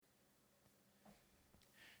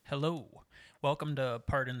Hello. Welcome to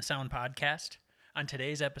Pardon the Sound podcast. On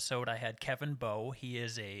today's episode, I had Kevin Bowe. He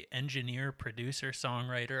is a engineer, producer,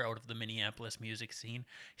 songwriter out of the Minneapolis music scene.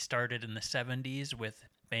 He started in the 70s with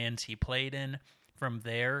bands he played in. From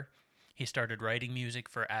there, he started writing music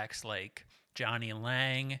for acts like Jonny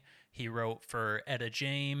Lang. He wrote for Etta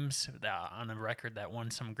James on a record that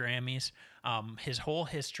won some Grammys. His whole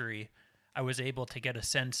history, I was able to get a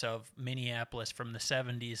sense of Minneapolis from the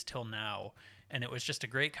 70s till now. And it was just a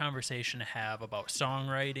great conversation to have about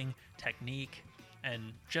songwriting, technique,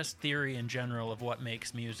 and just theory in general of what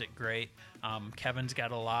makes music great. Kevin's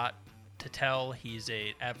got a lot to tell. He's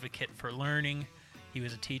an advocate for learning. He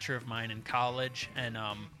was a teacher of mine in college. And,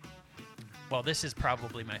 this is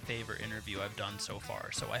probably my favorite interview I've done so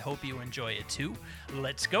far. So I hope you enjoy it too.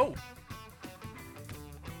 Let's go.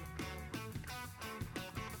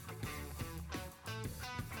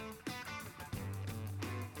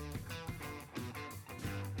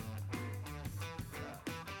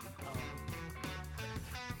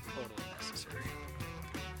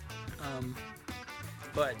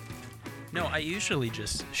 But no, I usually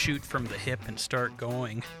just shoot from the hip and start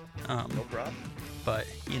going. No problem. But,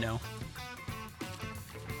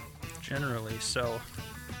 generally, so.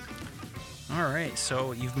 All right,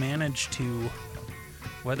 so you've managed to,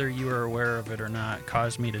 whether you are aware of it or not,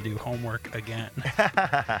 cause me to do homework again.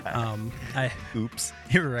 Oops.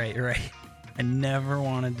 You're right. I never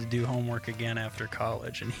wanted to do homework again after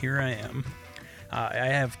college, and here I am. I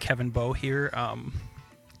have Kevin Bowe here.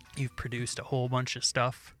 You've produced a whole bunch of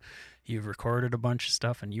stuff. You've recorded a bunch of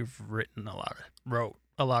stuff, and you've wrote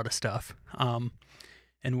a lot of stuff. And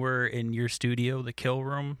we're in your studio, the Kill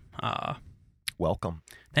Room. Welcome.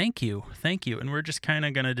 Thank you. And we're just kind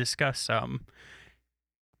of going to discuss,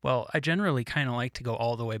 I generally kind of like to go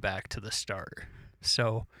all the way back to the start.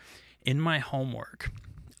 So in my homework,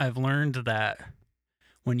 I've learned that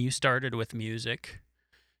when you started with music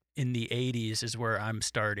in the 80s is where I'm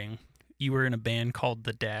starting. You were in a band called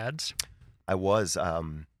The Dads. I was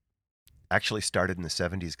actually started in the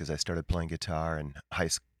 70s because I started playing guitar in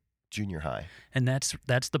junior high. And that's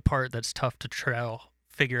the part that's tough to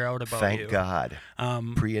figure out about Thank you. God.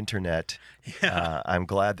 Pre-internet. Yeah. I'm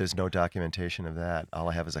glad there's no documentation of that. All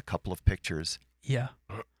I have is a couple of pictures. Yeah.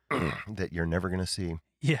 that you're never going to see.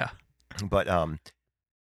 Yeah. But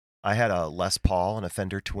I had a Les Paul and a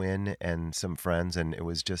Fender Twin and some friends, and it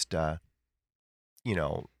was just,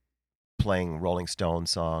 playing Rolling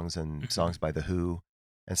Stones songs and songs by The Who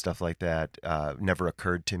and stuff like that. Never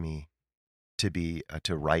occurred to me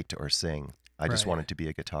to write or sing. I just wanted to be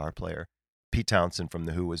a guitar player. Pete Townsend from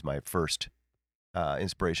The Who was my first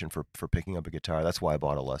inspiration for picking up a guitar. That's why I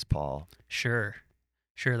bought a Les Paul. Sure.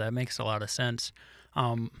 That makes a lot of sense.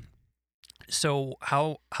 So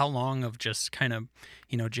how long of just kind of,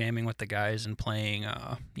 jamming with the guys and playing,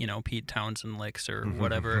 Pete Townsend licks or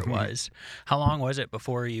whatever it was, how long was it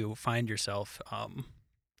before you find yourself,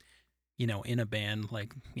 in a band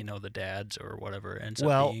like, the Dads or whatever it ends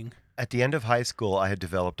up being? At the end of high school, I had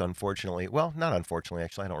developed, not unfortunately,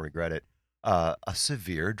 actually, I don't regret it, a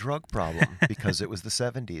severe drug problem because it was the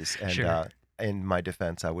 70s. And Sure. In my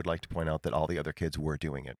defense, I would like to point out that all the other kids were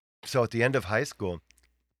doing it. So at the end of high school,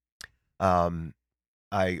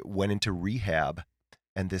 I went into rehab,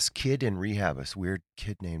 and this kid in rehab, this weird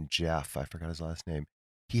kid named Jeff, I forgot his last name,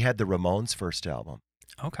 he had the Ramones' first album.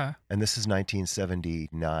 Okay. And this is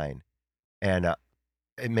 1979. And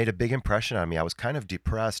it made a big impression on me. I was kind of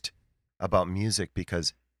depressed about music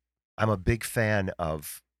because I'm a big fan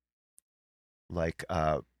of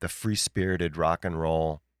the free-spirited rock and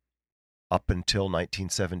roll up until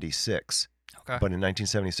 1976. Okay. But in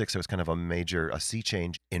 1976, there was kind of a sea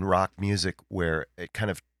change in rock music where it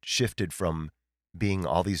kind of shifted from being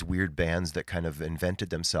all these weird bands that kind of invented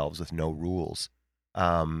themselves with no rules.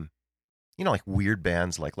 Like weird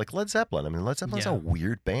bands like Led Zeppelin. I mean, Led Zeppelin's a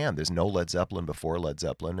weird band. There's no Led Zeppelin before Led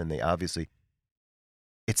Zeppelin, and they obviously,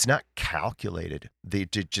 it's not calculated. They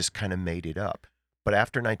just kind of made it up. But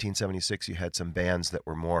after 1976, you had some bands that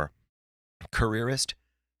were more careerist.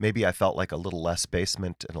 Maybe I felt like a little less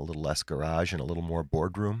basement and a little less garage and a little more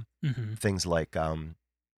boardroom. Mm-hmm. Things like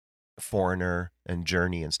Foreigner and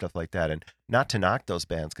Journey and stuff like that. And not to knock those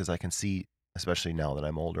bands, because I can see, especially now that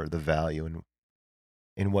I'm older, the value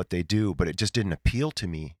in what they do, but it just didn't appeal to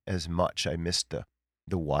me as much. I missed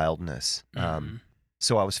the wildness.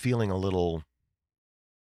 So I was feeling a little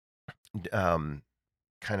kind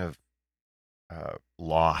of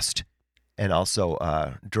lost. And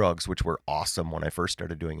also drugs, which were awesome when I first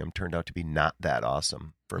started doing them, turned out to be not that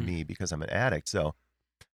awesome for me because I'm an addict. So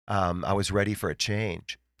I was ready for a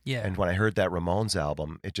change. Yeah. And when I heard that Ramones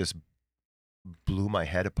album, it just blew my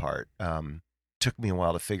head apart. took me a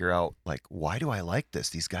while to figure out, like, why do I like this?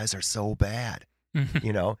 These guys are so bad,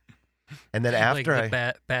 you know? And then after like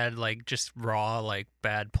bad, like just raw, like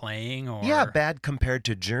bad playing, or yeah, bad compared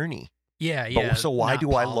to Journey. Yeah. But so why not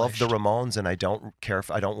do I love the polished. Ramones and I don't care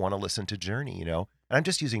if I don't want to listen to Journey, you know? And I'm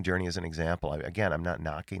just using Journey as an example. Again, I'm not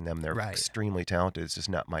knocking them. They're Right. extremely talented. It's just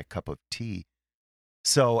not my cup of tea.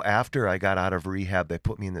 So after I got out of rehab, they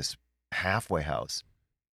put me in this halfway house.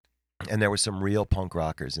 And there were some real punk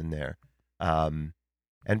rockers in there. And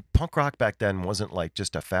punk rock back then wasn't like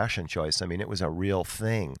just a fashion choice. I mean, it was a real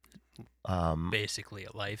thing. Basically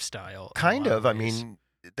a lifestyle. Kind of. I ways. mean,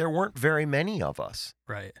 there weren't very many of us.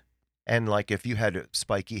 Right. And like if you had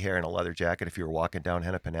spiky hair and a leather jacket, if you were walking down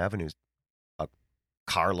Hennepin Avenue, a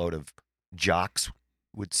carload of jocks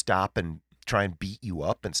would stop and try and beat you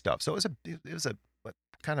up and stuff. So it was a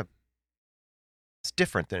kind of, it's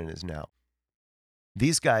different than it is now.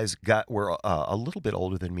 These guys were a little bit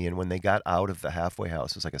older than me, and when they got out of the halfway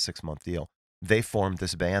house, it was like a 6-month deal. They formed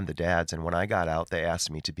this band, the Dads, and when I got out, they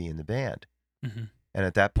asked me to be in the band. Mm-hmm. And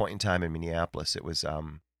at that point in time in Minneapolis, it was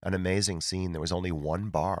an amazing scene. There was only one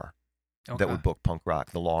bar that would book punk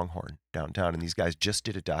rock, the Longhorn, downtown. And these guys just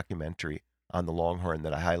did a documentary on the Longhorn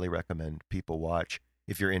that I highly recommend people watch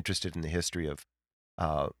if you're interested in the history of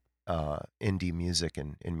indie music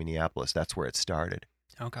in Minneapolis. That's where it started.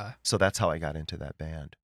 Okay. So that's how I got into that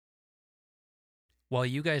band. While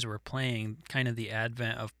you guys were playing, kind of the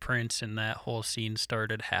advent of Prince and that whole scene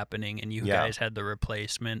started happening, and you guys had the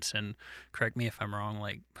Replacements, and correct me if I'm wrong,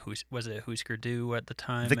 like, was it Husker Du at the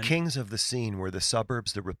time? The kings of the scene were the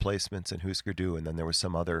Suburbs, the Replacements, and Husker Du, and then there was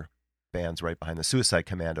some other bands right behind. The Suicide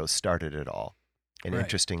Commandos started it all. And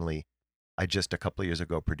interestingly, I just a couple of years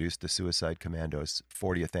ago produced the Suicide Commandos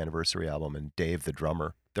 40th anniversary album, and Dave, the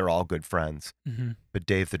drummer, they're all good friends. Mm-hmm. But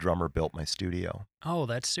Dave, the drummer, built my studio. Oh,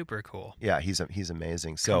 that's super cool. Yeah, he's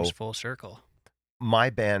amazing. So comes full circle. My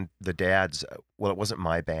band, the Dads, well, it wasn't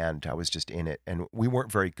my band. I was just in it, and we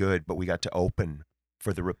weren't very good, but we got to open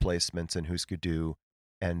for the Replacements and Husker Du,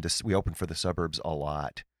 and we opened for the Suburbs a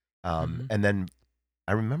lot. And then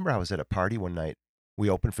I remember I was at a party one night. We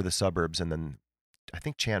opened for the Suburbs, and then I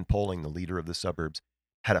think Chan Poling, the leader of the Suburbs,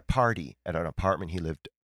 had a party at an apartment he lived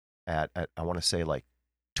at I want to say like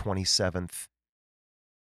 27th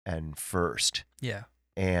and 1st. Yeah.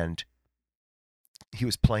 And he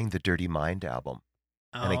was playing the Dirty Mind album.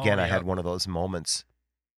 And again, I had one of those moments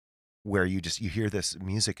where you hear this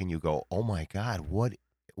music and you go, "Oh my God,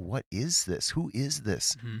 what is this? Who is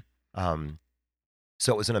this?" Mm-hmm.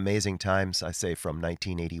 So it was an amazing time, I say, from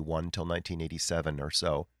 1981 till 1987 or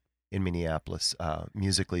so in Minneapolis,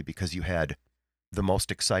 musically, because you had the most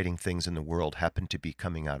exciting things in the world happen to be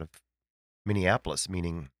coming out of Minneapolis,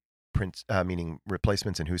 meaning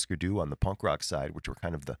Replacements and Husker Du on the punk rock side, which were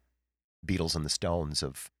kind of the Beatles and the Stones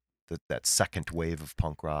of that second wave of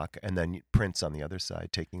punk rock, and then Prince on the other side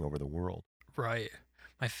taking over the world. Right.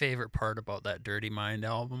 My favorite part about that Dirty Mind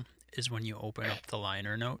album is when you open up the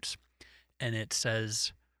liner notes and it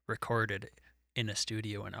says recorded in a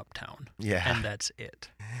studio in Uptown. Yeah. And that's it.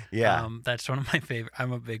 Yeah. That's one of my favorite.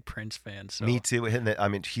 I'm a big Prince fan. So. Me too. I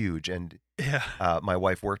mean, huge. And my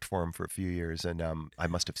wife worked for him for a few years, and I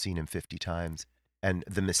must have seen him 50 times. And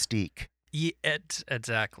the mystique. Yeah,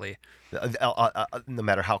 exactly. No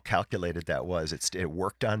matter how calculated that was, it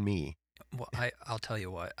worked on me. Well, I'll tell you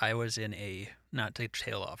what. I was in not to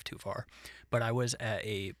tail off too far, but I was at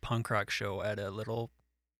a punk rock show at a little,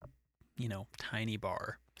 tiny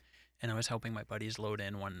bar. And I was helping my buddies load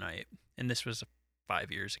in one night. And this was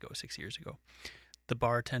 6 years ago. The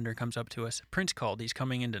bartender comes up to us. Prince called. He's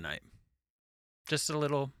coming in tonight. Just a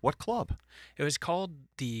little. What club? It was called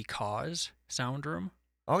the Cause Sound Room.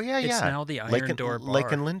 Oh, yeah. It's now the Iron Door Bar.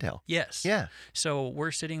 Lake and Lindale. Yes. Yeah. So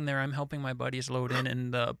we're sitting there. I'm helping my buddies load in.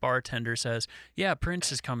 And the bartender says, "Yeah,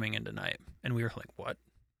 Prince is coming in tonight." And we were like, "What?"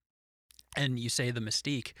 And you say the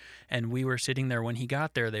mystique, and we were sitting there when he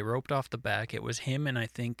got there. They roped off the back. It was him and I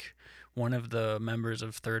think one of the members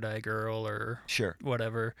of Third Eye Girl or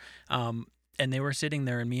whatever. And they were sitting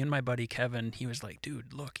there, and me and my buddy Kevin, he was like,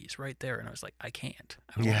 "Dude, look, he's right there." And I was like, "I can't.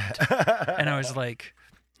 I won't." And I was like,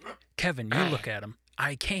 "Kevin, you look at him."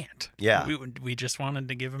 I can't. Yeah. We just wanted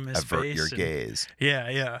to give him his Avert face. Your gaze.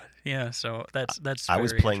 Yeah. So that's. I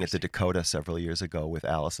was playing at the Dakota several years ago with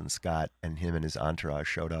Allison Scott, and him and his entourage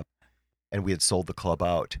showed up. And we had sold the club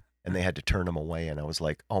out, and they had to turn him away. And I was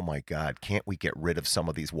like, oh my God, can't we get rid of some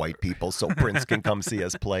of these white people so Prince can come see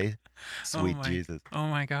us play? Sweet Jesus. Oh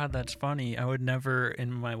my God, that's funny. I would never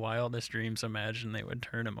in my wildest dreams imagine they would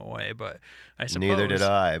turn him away, but I suppose. Neither did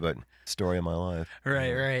I, but story of my life.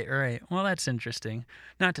 Right. Well, that's interesting.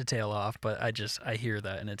 Not to tail off, but I hear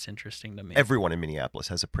that and it's interesting to me. Everyone in Minneapolis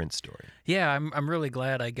has a Prince story. Yeah, I'm really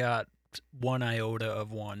glad I got one iota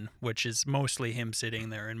of one, which is mostly him sitting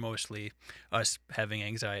there and mostly us having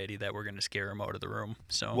anxiety that we're going to scare him out of the room.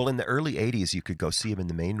 So well, in the early 80s, you could go see him in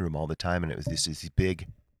the main room all the time, and it was this big,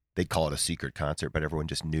 they'd call it a secret concert, but everyone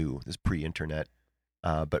just knew. This pre-internet.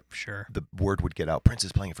 But sure, the word would get out, Prince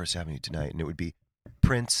is playing at First Avenue tonight, and it would be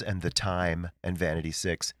Prince and The Time and Vanity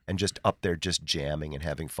 6, and just up there just jamming and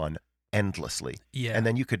having fun endlessly. Yeah. And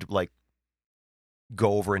then you could like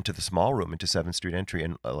go over into the small room, into 7th Street Entry,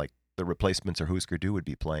 and like the Replacements or Husker Du would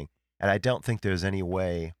be playing. And I don't think there's any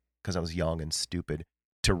way, because I was young and stupid,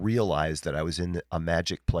 to realize that I was in a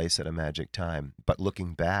magic place at a magic time. But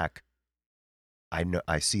looking back,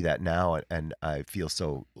 I see that now, and I feel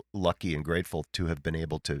so lucky and grateful to have been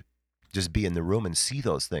able to just be in the room and see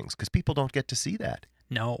those things, because people don't get to see that.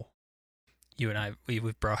 No. You and I,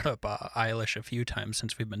 we've brought up Eilish a few times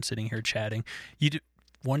since we've been sitting here chatting.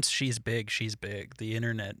 Once she's big, she's big. The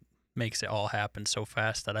internet makes it all happen so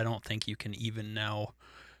fast that I don't think you can even now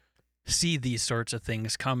see these sorts of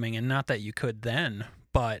things coming. And not that you could then,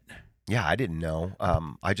 but yeah, I didn't know.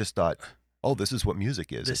 I just thought, oh, this is what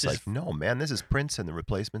music is. It's like, no, man, this is Prince and the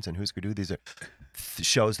Replacements and Husker Du. These are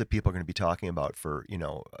shows that people are going to be talking about for,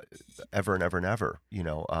 ever and ever and ever,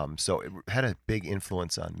 so it had a big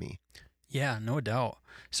influence on me. Yeah, no doubt.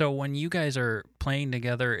 So when you guys are playing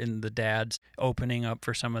together in the Dads, opening up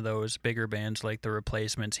for some of those bigger bands like the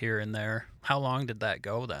Replacements here and there, how long did that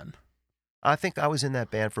go then? I think I was in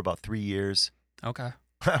that band for about 3 years. Okay.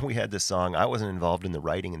 We had this song. I wasn't involved in the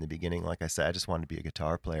writing in the beginning. Like I said, I just wanted to be a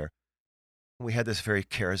guitar player. We had this very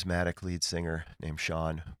charismatic lead singer named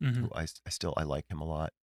Sean, who I like him a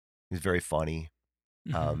lot. He was very funny.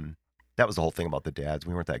 Mm-hmm. That was the whole thing about the Dads.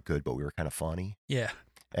 We weren't that good, but we were kind of funny. Yeah.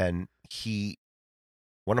 And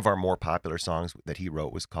one of our more popular songs that he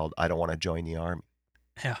wrote was called I Don't Want to Join the Army.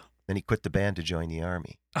 Yeah. Then he quit the band to join the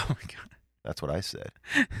Army. Oh, my God. That's what I said.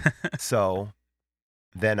 So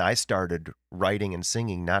then I started writing and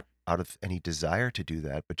singing, not out of any desire to do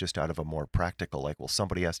that, but just out of a more practical, like, well,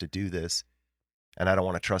 somebody has to do this, and I don't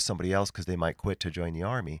want to trust somebody else because they might quit to join the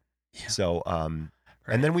Army. Yeah. So,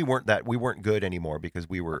 and then we weren't good anymore, because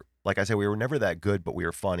we were, like I said, we were never that good, but we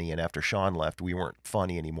were funny. And after Sean left, we weren't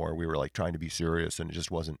funny anymore. We were like trying to be serious, and it just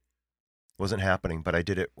wasn't happening. But I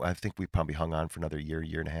did it. I think we probably hung on for another year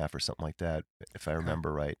and a half or something like that, if I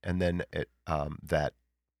remember right. And then that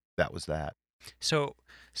was that. So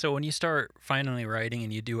when you start finally writing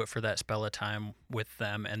and you do it for that spell of time with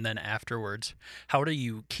them, and then afterwards, how do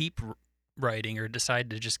you keep writing or decide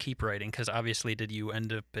to just keep writing? Because obviously, did you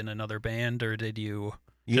end up in another band, or did you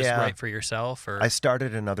just write for yourself? Or I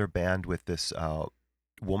started another band with this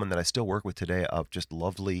woman that I still work with today, of just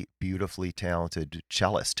lovely, beautifully talented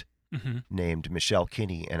cellist named Michelle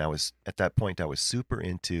Kinney. And at that point I was super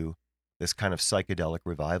into this kind of psychedelic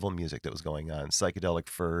revival music that was going on, Psychedelic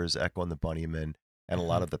Furs, Echo and the Bunnymen, and a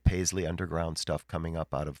lot of the Paisley Underground stuff coming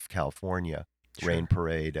up out of California, Rain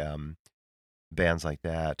Parade, bands like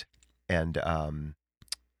that. And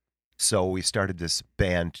so we started this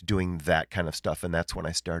band doing that kind of stuff, and that's when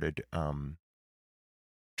I started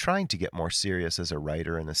trying to get more serious as a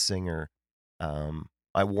writer and a singer.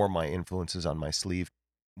 I wore my influences on my sleeve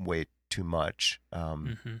way too much.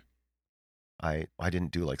 I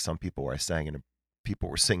didn't do like some people where I sang and people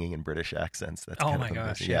were singing in British accents. That's oh my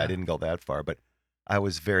gosh! Yeah, I didn't go that far, but I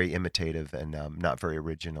was very imitative and not very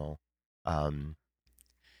original. And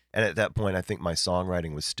at that point, I think my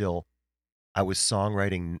songwriting was still. I was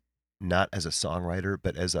songwriting not as a songwriter,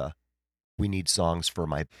 but as we need songs for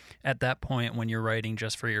my. At that point, when you're writing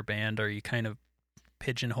just for your band, are you kind of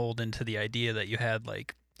pigeonholed into the idea that you had,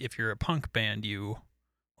 like, if you're a punk band, you're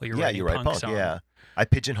writing punk songs? Yeah, I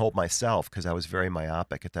pigeonholed myself because I was very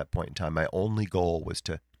myopic at that point in time. My only goal was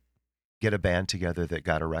to get a band together that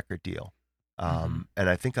got a record deal. And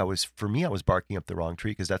I think I was barking up the wrong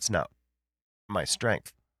tree, because that's not my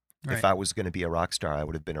strength. Right. If I was going to be a rock star, I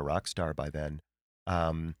would have been a rock star by then.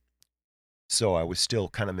 So I was still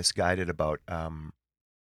kind of misguided about, I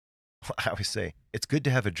always say, it's good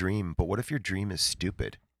to have a dream, but what if your dream is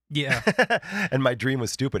stupid? Yeah. And my dream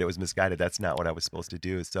was stupid. It was misguided. That's not what I was supposed to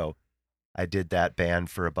do. So I did that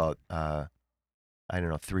band for about,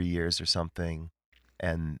 3 years or something.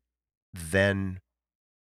 And then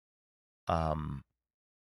I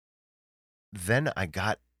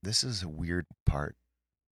got, this is a weird part.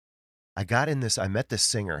 I got in this. I met this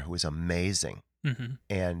singer who was amazing, Mm-hmm.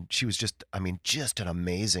 and she was just an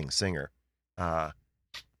amazing singer.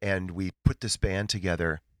 And we put this band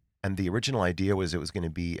together. And the original idea was it was going to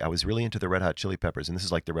be, I was really into the Red Hot Chili Peppers, and this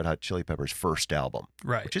is like the Red Hot Chili Peppers' first album,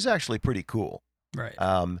 Right. which is actually pretty cool. Right.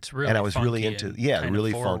 It's And I was really funky into, and yeah, kind of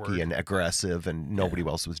really forward. funky and aggressive, and nobody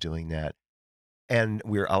else was doing that. And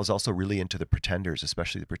I was also really into the Pretenders,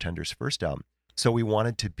 especially the Pretenders' first album. So we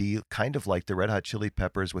wanted to be kind of like the Red Hot Chili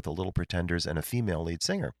Peppers with a little Pretenders and a female lead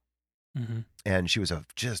singer. Mm-hmm. And she was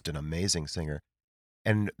just an amazing singer.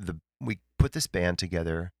 And we put this band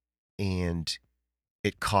together, and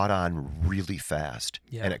it caught on really fast.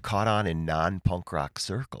 Yeah. And it caught on in non-punk rock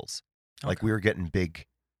circles. Like Okay. we were getting big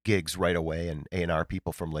gigs right away, and A&R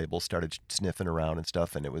people from labels started sniffing around and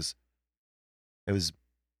stuff, and it was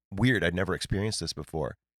weird. I'd never experienced this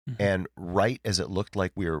before. Mm-hmm. And right as it looked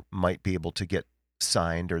like we might be able to get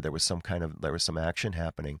signed, or there was some action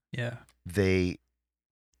happening, Yeah. they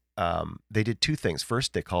did two things.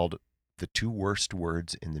 First, they called the two worst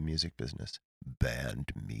words in the music business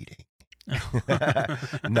band meeting.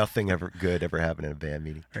 Nothing good ever happened in a band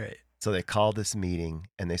meeting. Right. So they called this meeting,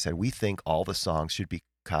 and they said, we think all the songs should be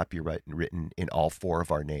copyright and written in all four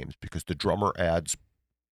of our names, because the drummer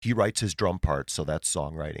he writes his drum parts, so that's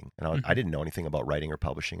songwriting. And I didn't know anything about writing or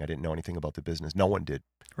publishing. I didn't know anything about the business. No one did.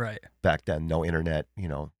 Right. Back then, no internet,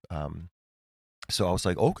 so I was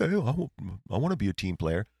like, okay, I want to be a team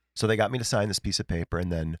player. So they got me to sign this piece of paper,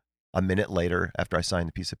 and then a minute later, after I signed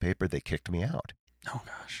the piece of paper, they kicked me out. Oh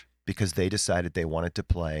gosh. Because they decided they wanted to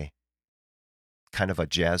play kind of a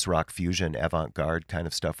jazz rock fusion, avant-garde kind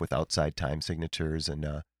of stuff with outside time signatures. And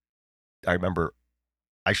I remember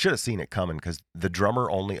I should have seen it coming, because the drummer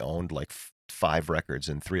only owned like 5 records,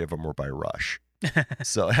 and 3 of them were by Rush.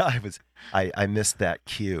 So I missed that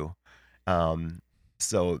cue.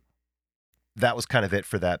 So that was kind of it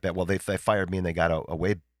for that bit. Well, they fired me, and they got a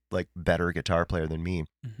way like better guitar player than me,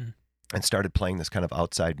 mm-hmm. and started playing this kind of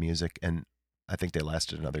outside music. And I think they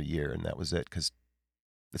lasted another year, and that was it, because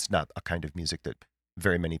it's not a kind of music that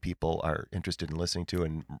very many people are interested in listening to,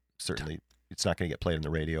 and certainly it's not going to get played on the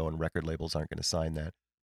radio, and record labels aren't going to sign that.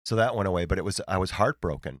 So that went away, but I was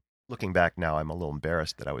heartbroken. Looking back now, I'm a little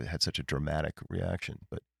embarrassed that I had such a dramatic reaction.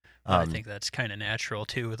 But I think that's kind of natural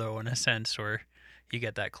too, though, in a sense, where you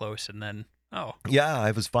get that close and then yeah,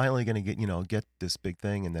 I was finally going to get this big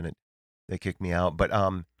thing, and then they kicked me out. But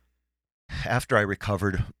after I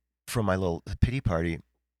recovered from my little pity party,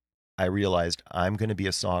 I realized I'm going to be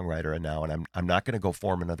a songwriter now, and I'm not going to go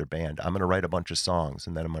form another band. I'm going to write a bunch of songs,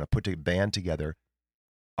 and then I'm going to put a band together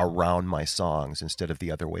around my songs instead of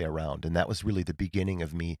the other way around. And that was really the beginning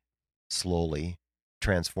of me slowly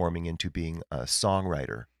transforming into being a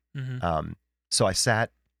songwriter. Mm-hmm. So I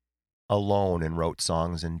sat alone and wrote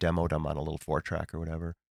songs and demoed them on a little 4-track or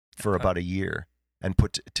whatever for about a year, and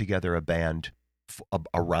put together a band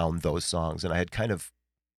around those songs. And I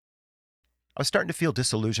was starting to feel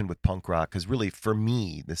disillusioned with punk rock, because really, for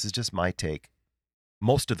me, this is just my take,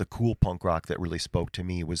 most of the cool punk rock that really spoke to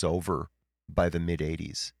me was over by the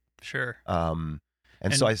mid-'80s. Sure. And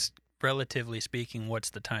so relatively speaking, what's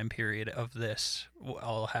the time period of this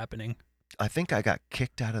all happening? I think I got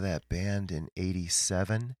kicked out of that band in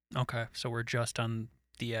 87. Okay, so we're just on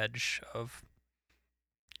the edge of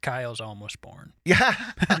Kyle's almost born. Yeah,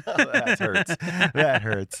 that hurts. That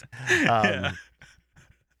hurts.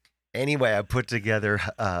 Anyway, I put together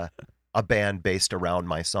a band based around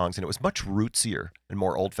my songs, and it was much rootsier and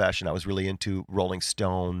more old-fashioned. I was really into Rolling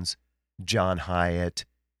Stones, John Hyatt,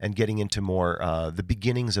 and getting into more the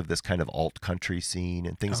beginnings of this kind of alt-country scene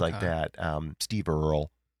and things like that. Steve Earle,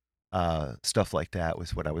 stuff like that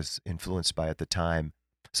was what I was influenced by at the time.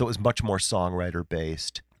 So it was much more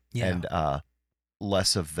songwriter-based, and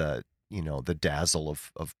less of the dazzle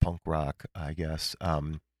of punk rock, I guess.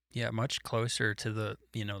 Yeah, much closer to the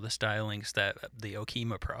the stylings that the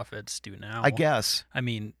Okima Prophets do now. I guess. I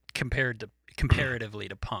mean, comparatively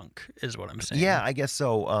to punk is what I'm saying. Yeah, I guess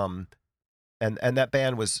so. And that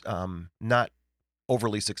band was not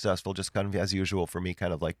overly successful, just kind of as usual for me,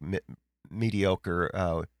 kind of like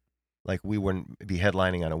mediocre. Like we wouldn't be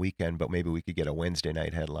headlining on a weekend, but maybe we could get a Wednesday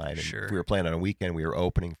night headline. And Sure. if we were playing on a weekend, we were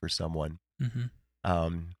opening for someone. Mm-hmm.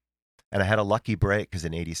 And I had a lucky break, because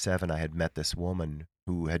in 87 I had met this woman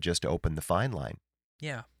who had just opened the Fine Line.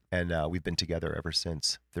 Yeah. And we've been together ever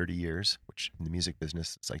since, 30 years, which in the music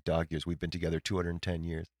business, it's like dog years. We've been together 210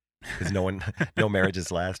 years, because no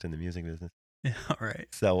marriages last in the music business. Yeah, all right.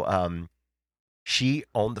 So she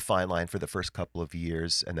owned the Fine Line for the first couple of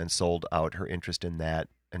years, and then sold out her interest in that.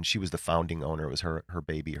 And she was the founding owner. It was her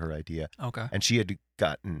baby, her idea. Okay. And she had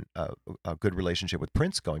gotten a good relationship with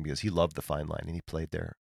Prince going, because he loved the Fine Line and he played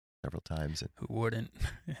there several times. And Who wouldn't?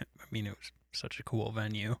 I mean, it was such a cool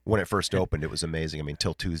venue. when it first opened, it was amazing. I mean,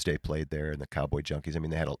 Till Tuesday played there, and the Cowboy Junkies. I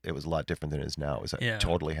mean, it was a lot different than it is now. It was a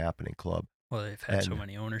totally happening club. Well, they've had so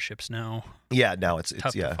many ownerships now. Yeah, now it's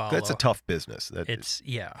tough to follow. It's a tough business.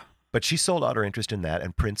 But she sold out her interest in that,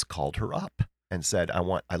 and Prince called her up and said,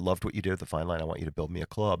 I loved what you did at the Fine Line. I want you to build me a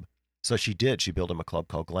club. So she did. She built him a club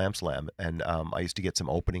called Glam Slam, and I used to get some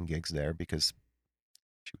opening gigs there because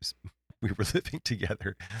we were living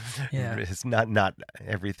together. Yeah. It's not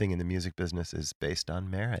everything in the music business is based on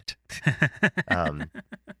merit.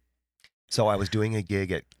 So I was doing a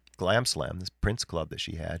gig at Glam Slam, this Prince club that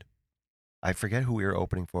she had. I forget who we were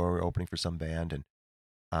opening for. We were opening for some band, and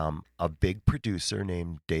a big producer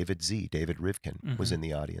named David Rivkin was in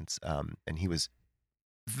the audience, and he was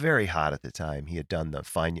very hot at the time. He had done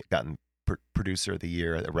gotten producer of the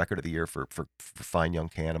year, the record of the year for Fine Young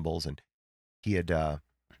Cannibals, and he had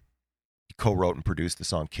he co-wrote and produced the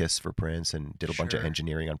song "Kiss" for Prince, and did a bunch of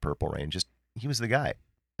engineering on Purple Rain. He was the guy.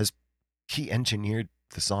 He engineered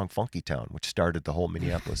the song "Funky Town," which started the whole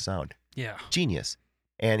Minneapolis sound. Yeah, genius.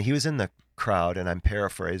 And he was in the crowd, and I'm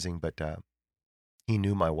paraphrasing, but he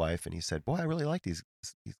knew my wife, and he said, "Boy, I really like these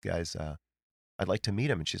guys. I'd like to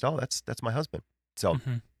meet him." And she said, "Oh, that's my husband." So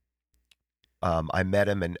I met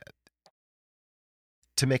him, and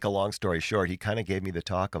to make a long story short, he kind of gave me the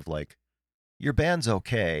talk of like, your band's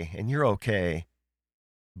okay, and you're okay,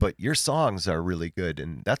 but your songs are really good,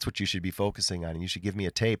 and that's what you should be focusing on, and you should give me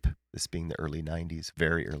a tape, this being the early 90s,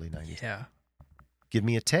 very early 90s. Yeah. Give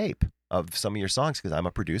me a tape of some of your songs, because I'm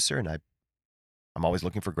a producer, and I'm always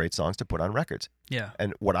looking for great songs to put on records. Yeah.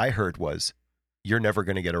 And what I heard was, you're never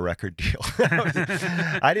going to get a record deal.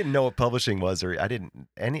 I didn't know what publishing was, or I didn't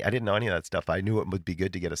know any of that stuff. I knew it would be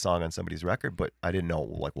good to get a song on somebody's record, but I didn't know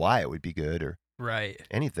like why it would be good or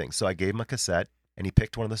anything. So I gave him a cassette, and he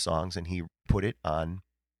picked one of the songs, and he put it on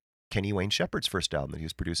Kenny Wayne Shepherd's first album that he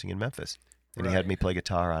was producing in Memphis. And he had me play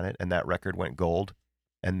guitar on it, and that record went gold.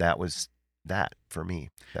 And that was that for me.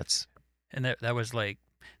 And that was like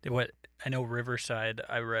what I know Riverside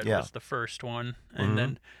I read was the first one. And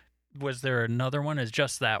then was there another one? Is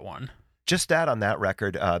just that one? Just that on that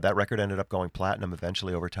record. That record ended up going platinum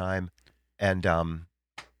eventually over time. And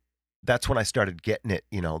that's when I started getting it,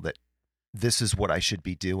 that this is what I should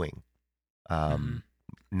be doing.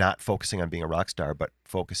 Not focusing on being a rock star, but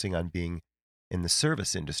focusing on being in the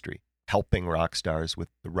service industry, helping rock stars with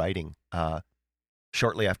the writing.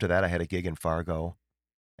 Shortly after that, I had a gig in Fargo,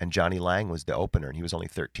 and Jonny Lang was the opener, and he was only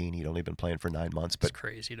 13. He'd only been playing for 9 months. But it's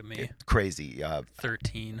crazy to me. Crazy.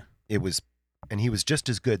 13. It was, and he was just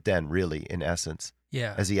as good then, really, in essence,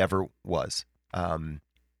 as he ever was. And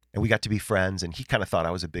we got to be friends, and he kind of thought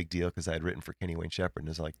I was a big deal because I had written for Kenny Wayne Shepherd, and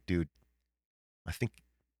was like, dude, I think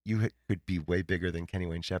you could be way bigger than Kenny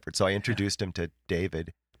Wayne Shepherd. So I introduced him to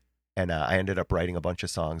David, and I ended up writing a bunch of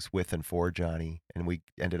songs with and for Johnny, and we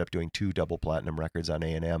ended up doing 2 double platinum records on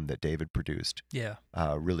A&M that David produced. Yeah.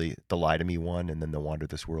 Really, the Lie to Me one, and then the Wander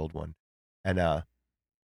This World one. And I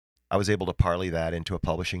was able to parlay that into a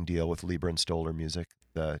publishing deal with Lieber and Stoller Music,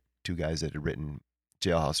 the 2 guys that had written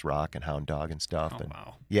Jailhouse Rock and Hound Dog and stuff. Oh, and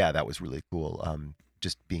wow. Yeah, that was really cool.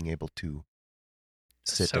 Just being able to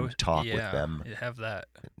sit and talk with them. You have that.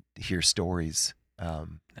 Hear stories. That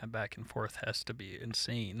back and forth has to be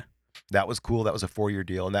insane. That was cool. That was a 4-year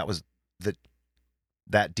deal, and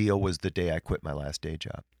that deal was the day I quit my last day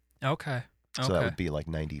job. Okay. So that would be like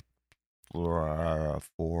 94,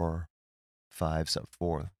 5,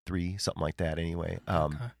 4, 3, something like that. Anyway,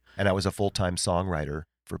 and I was a full-time songwriter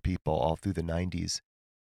for people all through the 90s.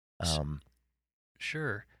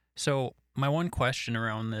 Sure. So my one question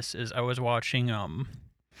around this is, I was watching on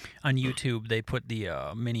YouTube. They put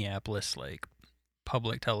the Minneapolis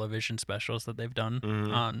public television specials that they've done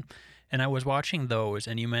on, and I was watching those,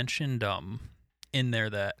 and you mentioned in there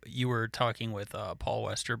that you were talking with Paul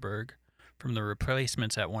Westerberg from the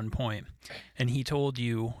Replacements at one point, and he told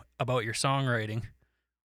you about your songwriting.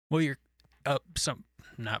 Well, you're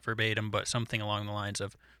not verbatim, but something along the lines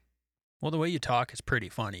of, well, the way you talk is pretty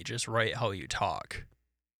funny. Just write how you talk.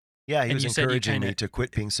 Yeah, he was encouraging me to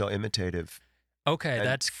quit being so imitative. Okay,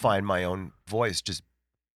 and find my own voice. Just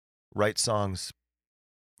write songs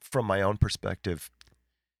from my own perspective.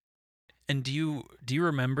 And do you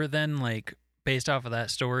remember then, based off of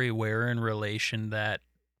that story, where in relation that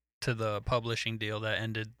to the publishing deal that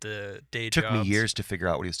ended the day jobs? Took me years to figure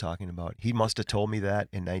out what he was talking about. He must have told me that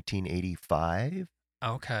in 1985.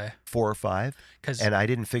 Okay. 4 or 5. And I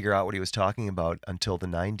didn't figure out what he was talking about until the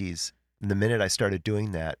 90s. And the minute I started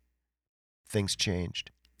doing that, things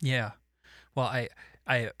changed. Yeah. Well,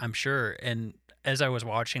 I'm sure, and as I was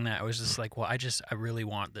watching that, I was just like, well, I really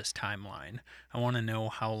want this timeline. I want to know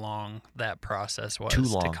how long that process was Too to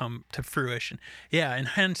long. come to fruition. Yeah,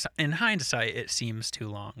 in hindsight, it seems too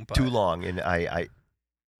long. But Too long. And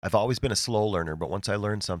I've always been a slow learner, but once I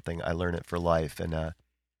learn something, I learn it for life. And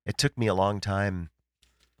it took me a long time.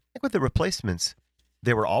 I think with the Replacements,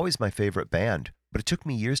 they were always my favorite band, but it took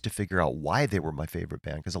me years to figure out why they were my favorite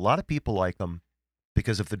band, because a lot of people like them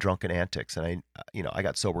because of the drunken antics. And I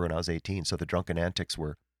got sober when I was 18, so the drunken antics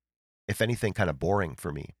were, if anything, kind of boring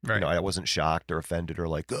for me. Right. I wasn't shocked or offended or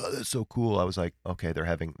like, oh, that's so cool. I was like, okay, they're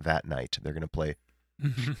having that night. They're going to play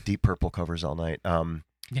Deep Purple covers all night.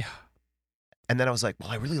 Yeah. And then I was like, well,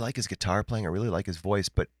 I really like his guitar playing. I really like his voice.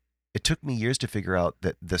 But it took me years to figure out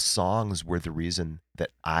that the songs were the reason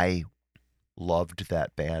that I loved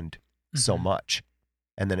that band so much.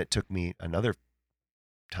 And then it took me another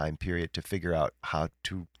time period to figure out how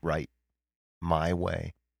to write my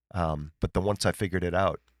way. But then once I figured it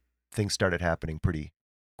out, things started happening pretty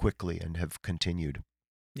quickly and have continued.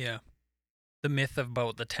 Yeah. The myth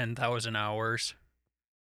about the 10,000 hours.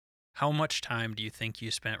 How much time do you think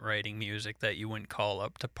you spent writing music that you wouldn't call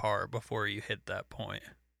up to par before you hit that point?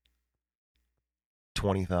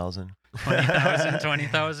 20,000.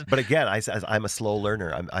 20,000? But again, I'm a slow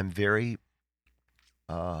learner. I'm very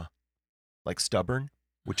like stubborn,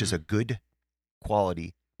 which is a good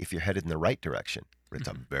quality if you're headed in the right direction. But it's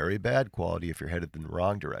a very bad quality if you're headed in the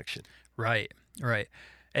wrong direction. Right.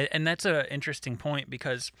 And that's an interesting point,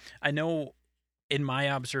 because I know in my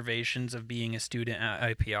observations of being a student at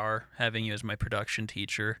IPR, having you as my production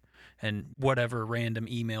teacher, and whatever random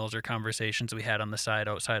emails or conversations we had on the side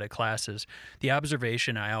outside of classes, the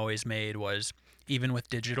observation I always made was, even with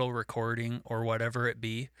digital recording or whatever it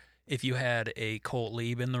be, if you had a Colt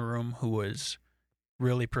Lieb in the room who was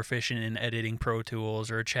really proficient in editing Pro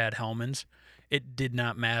Tools, or a Chad Hellmans, it did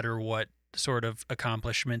not matter what sort of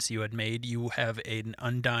accomplishments you had made. You have an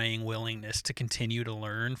undying willingness to continue to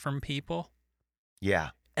learn from people.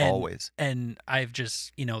 Yeah, always. And I've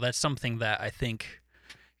just, that's something that I think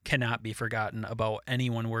cannot be forgotten about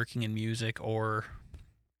anyone working in music or,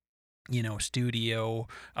 studio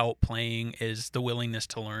out playing, is the willingness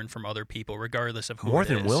to learn from other people, regardless of who More it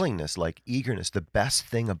than is. willingness, like eagerness. The best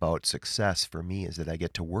thing about success for me is that I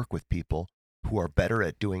get to work with people who are better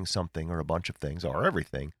at doing something or a bunch of things or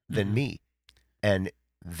everything than me. And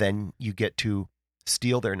then you get to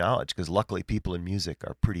steal their knowledge, because luckily people in music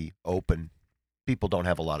are pretty open. People don't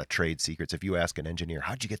have a lot of trade secrets. If you ask an engineer,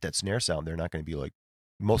 how'd you get that snare sound? They're not going to be like,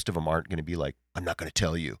 most of them aren't going to be like, I'm not going to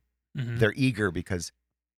tell you. They're eager because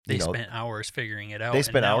they spent hours figuring it out. They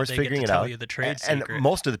spent hours figuring it out. You the trade and secret.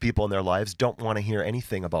 Most of the people in their lives don't want to hear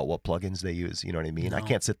anything about what plugins they use. You know what I mean? No. I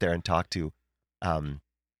can't sit there and talk to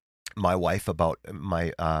my wife about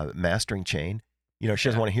my mastering chain. She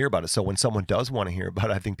doesn't want to hear about it. So when someone does want to hear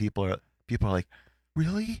about it, I think people are like,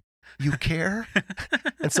 really? You care?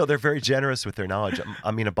 And so they're very generous with their knowledge.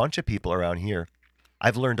 I mean, a bunch of people around here,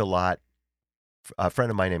 I've learned a lot. A friend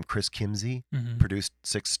of mine named Chris Kimsey produced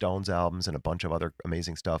 6 Stones albums and a bunch of other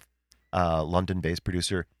amazing stuff. London-based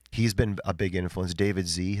producer. He's been a big influence. David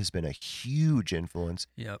Z has been a huge influence.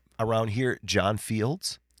 Yep. Around here, John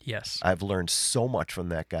Fields. Yes. I've learned so much from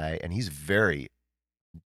that guy, and he's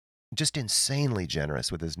just insanely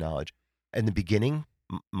generous with his knowledge. In the beginning,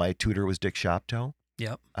 my tutor was Dick Shoptoe.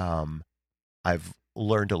 Yep. I've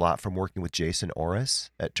learned a lot from working with Jason Orris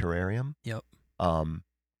at Terrarium. Yep.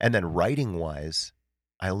 And then writing-wise,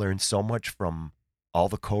 I learned so much from all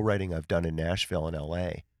the co-writing I've done in Nashville and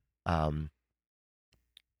L.A.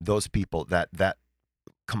 Those people, that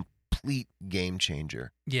complete game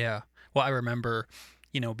changer. Yeah. Well, I remember,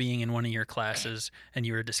 being in one of your classes and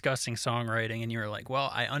you were discussing songwriting, and you were like,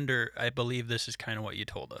 well, I believe this is kind of what you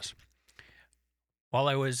told us. While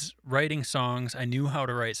I was writing songs, I knew how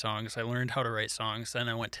to write songs. I learned how to write songs. Then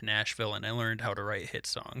I went to Nashville and I learned how to write hit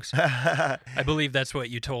songs. I believe that's what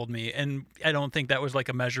you told me. And I don't think that was like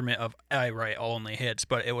a measurement of I write only hits,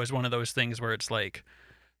 but it was one of those things where it's like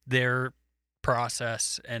their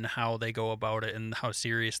process and how they go about it and how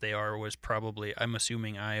serious they are was probably, I'm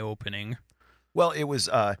assuming, eye-opening. Well, it was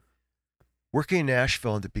working in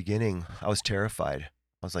Nashville in the beginning, I was terrified.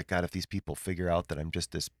 I was like, God, if these people figure out that I'm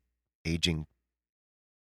just this aging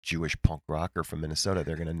Jewish punk rocker from Minnesota,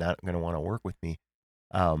 they're not going to want to work with me.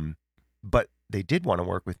 But they did want to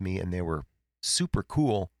work with me, and they were super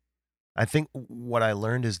cool. I think what I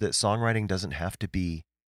learned is that songwriting doesn't have to be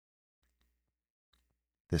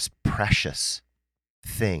this precious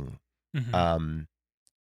thing.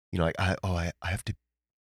 Like I have to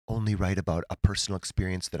only write about a personal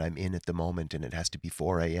experience that I'm in at the moment, and it has to be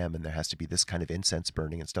 4 a.m. and there has to be this kind of incense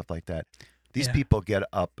burning and stuff like that. These people get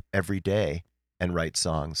up every day and write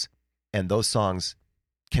songs. And those songs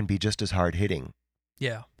can be just as hard hitting.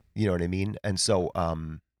 Yeah. You know what I mean? And so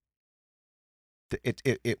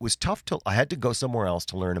it was tough I had to go somewhere else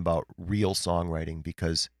to learn about real songwriting,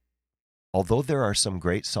 because although there are some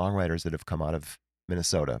great songwriters that have come out of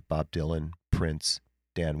Minnesota, Bob Dylan, Prince,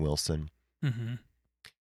 Dan Wilson, Mm-hmm.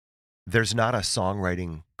 there's not a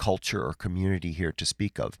songwriting culture or community here to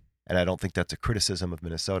speak of. And I don't think that's a criticism of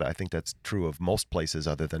Minnesota. I think that's true of most places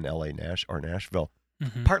other than LA, or Nashville,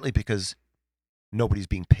 Mm-hmm. partly because nobody's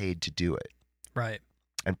being paid to do it. Right.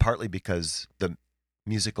 And partly because the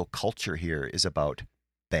musical culture here is about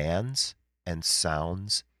bands and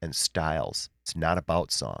sounds and styles. It's not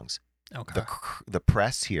about songs. Okay. The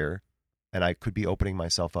press here, and I could be opening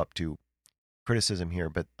myself up to criticism here,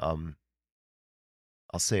 but I'll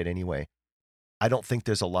say it anyway. I don't think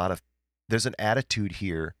there's an attitude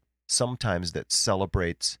here sometimes that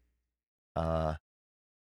celebrates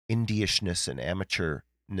indie-ishness and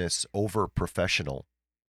amateurness over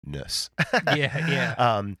professionalness.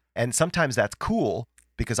 Yeah. And sometimes that's cool,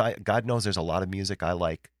 because God knows there's a lot of music I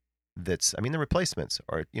like that's, I mean, the Replacements,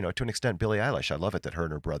 or, to an extent, Billie Eilish. I love it that her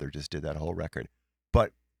and her brother just did that whole record.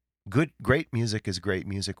 But great music is great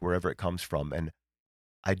music wherever it comes from. And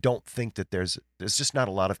I don't think that there's just not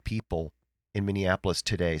a lot of people in Minneapolis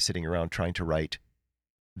today sitting around trying to write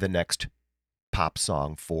the next pop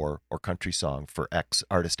song or country song for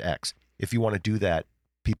artist X. If you want to do that,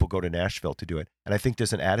 people go to Nashville to do it. And I think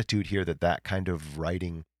there's an attitude here that kind of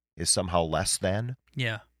writing is somehow less than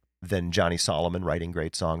Johnny Solomon writing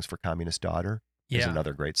great songs for Communist Daughter. Is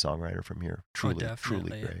another great songwriter from here. Truly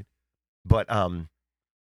great. But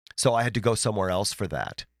so I had to go somewhere else for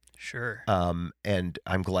that. Sure. And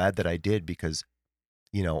I'm glad that I did, because,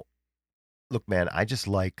 look, man, I just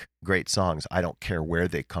like great songs. I don't care where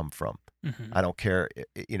they come from. Mm-hmm. I don't care,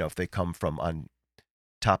 if they come from on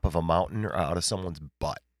top of a mountain or out of someone's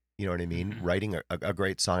butt. You know what I mean? Mm-hmm. Writing a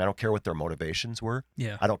great song. I don't care what their motivations were.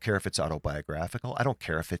 Yeah. I don't care if it's autobiographical. I don't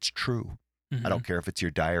care if it's true. Mm-hmm. I don't care if it's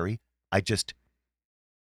your diary.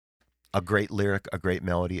 A great lyric, a great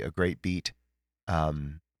melody, a great beat,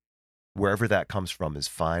 wherever that comes from is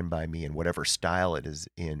fine by me, and whatever style it is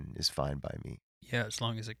in is fine by me. Yeah, as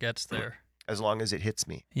long as it gets there. As long as it hits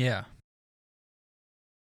me. Yeah.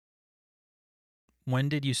 When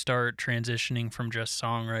did you start transitioning from just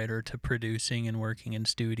songwriter to producing and working in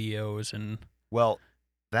studios and Well,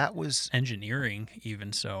 that was engineering,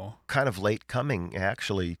 even so? Kind of late coming,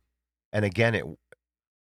 actually. And again,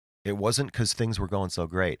 it wasn't because things were going so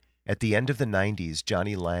great. At the end of the 90s,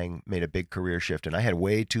 Jonny Lang made a big career shift, and I had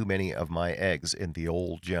way too many of my eggs in the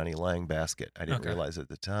old Jonny Lang basket. I didn't realize at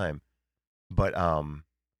the time. But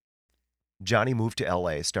Jonny moved to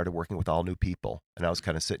LA, started working with all new people, and I was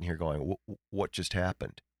kind of sitting here going, what just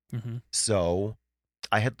happened? Mm-hmm. So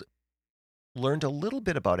I had learned a little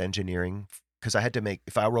bit about engineering, because I had to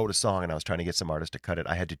if I wrote a song and I was trying to get some artist to cut it,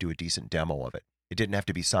 I had to do a decent demo of it. It didn't have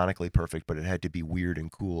to be sonically perfect, but it had to be weird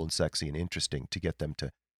and cool and sexy and interesting to get them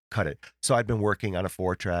to cut it. So I'd been working on a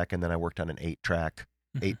 4-track, and then I worked on an 8-track,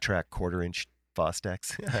 8-track quarter-inch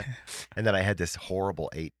Fostex. And then I had this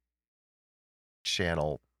horrible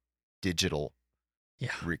 8-channel digital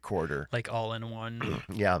recorder. Like all in one.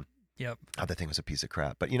 Yeah. Yep. Oh, that thing was a piece of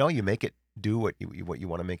crap. But, you make it do what you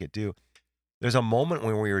want to make it do. There's a moment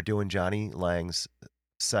when we were doing Jonny Lang's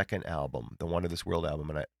second album, the Wonder This World album,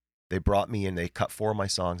 and they brought me in, they cut 4 of my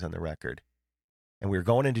songs on the record. And we were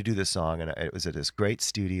going in to do this song, and it was at this great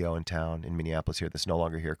studio in town in Minneapolis here that's no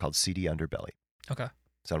longer here, called CD Underbelly. Okay.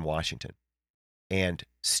 It's on Washington. And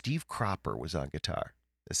Steve Cropper was on guitar.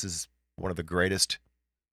 This is one of the greatest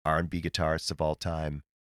R&B guitarists of all time.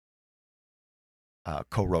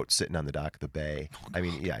 Co-wrote Sitting on the Dock of the Bay. I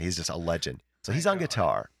mean, yeah, he's just a legend. So he's on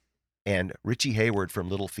guitar. And Richie Hayward from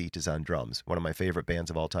Little Feat is on drums. One of my favorite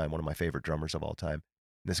bands of all time. One of my favorite drummers of all time.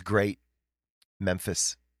 And this great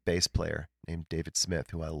Memphis bass player named David Smith,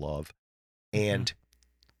 who I love. And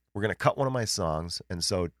we're going to cut one of my songs. And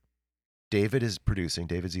so David Z is producing,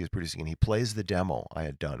 and he plays the demo I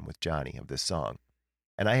had done with Jonny of this song.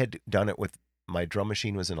 And I had done it with, my drum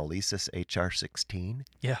machine was an Alesis HR-16.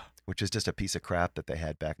 Yeah. Which is just a piece of crap that they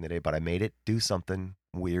had back in the day. But I made it do something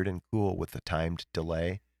weird and cool with the timed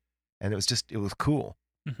delay. And it was cool.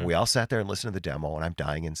 Mm-hmm. We all sat there and listened to the demo, and I'm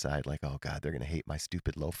dying inside like, oh God, they're going to hate my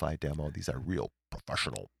stupid lo-fi demo. These are real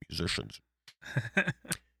professional musicians.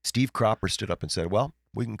 Steve Cropper stood up and said, well,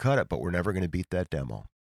 we can cut it, but we're never going to beat that demo.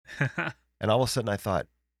 And all of a sudden I thought,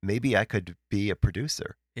 maybe I could be a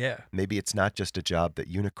producer. Yeah. Maybe it's not just a job that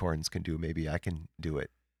unicorns can do. Maybe I can do it.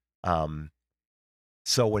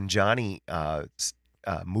 So when Jonny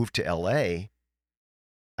moved to LA,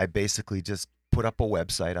 I basically just put up a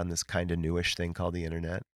website on this kind of newish thing called the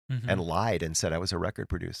internet and lied and said I was a record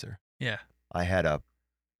producer. Yeah. I had a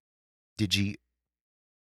Digi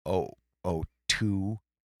 002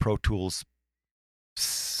 Pro Tools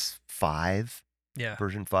 5,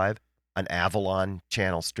 version 5, an Avalon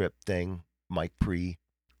channel strip thing, mic pre,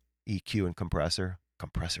 EQ and compressor.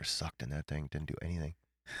 Compressor sucked in that thing, didn't do anything.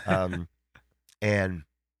 And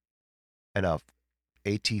a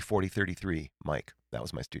AT4033 mic. That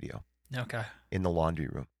was my studio. Okay. In the laundry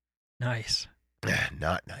room. Nice.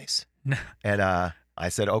 Not nice. And I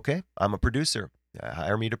said, okay, I'm a producer.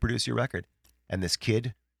 Hire me to produce your record. And this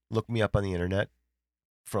kid looked me up on the internet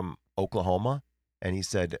from Oklahoma, and he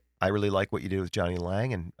said, I really like what you did with Jonny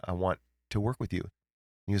Lang, and I want to work with you.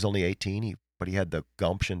 He was only 18, but he had the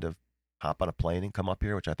gumption to hop on a plane and come up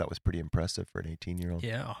here, which I thought was pretty impressive for an 18-year-old.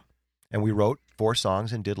 Yeah. And we wrote 4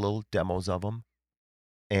 songs and did little demos of them.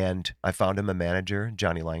 And I found him a manager,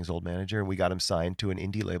 Jonny Lang's old manager, and we got him signed to an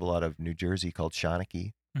indie label out of New Jersey called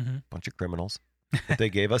Shawnee. Bunch of criminals. But they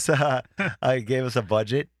gave us a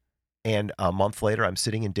budget. And a month later, I'm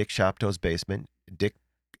sitting in Dick Shopto's basement. Dick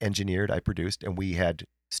engineered, I produced, and we had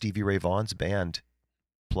Stevie Ray Vaughan's band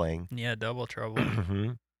playing. Yeah, Double Trouble.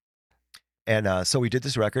 And so we did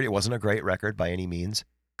this record. It wasn't a great record by any means.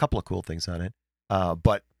 A couple of cool things on it.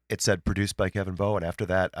 But it said produced by Kevin Bowe. And after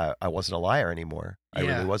that, I wasn't a liar anymore. I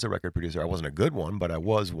really was a record producer. I wasn't a good one, but I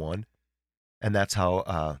was one. And that's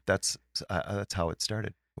how it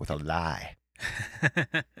started, with a lie.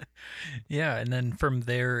 Yeah, and then from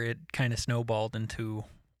there it kind of snowballed into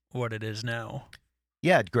what it is now.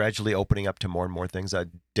 Yeah, gradually opening up to more and more things.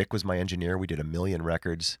 Dick was my engineer. We did 1 million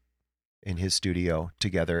records in his studio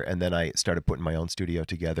together, and then I started putting my own studio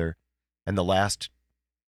together. And the last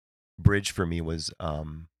bridge for me was, I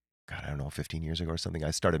don't know, 15 years ago or something.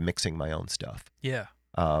 I started mixing my own stuff. Yeah.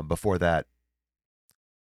 Before that,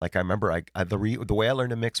 like I remember, the way I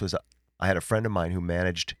learned to mix was I had a friend of mine who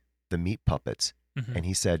managed the Meat Puppets, and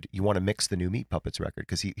he said, you want to mix the new Meat Puppets record?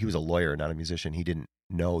 Because he was a lawyer, not a musician. He didn't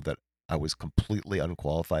know that I was completely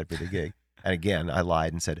unqualified for the gig. And again, I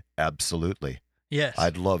lied and said, absolutely. Yes.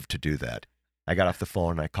 I'd love to do that. I got off the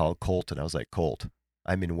phone and I called Colt, and I was like, Colt,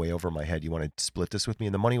 I'm in way over my head. You want to split this with me?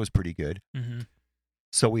 And the money was pretty good.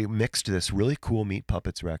 So we mixed this really cool Meat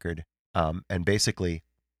Puppets record. And basically,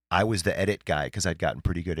 I was the edit guy because I'd gotten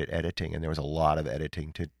pretty good at editing, and there was a lot of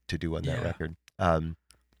editing to do on that record.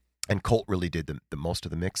 And Colt really did the most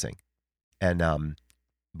of the mixing. And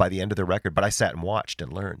by the end of the record, but I sat and watched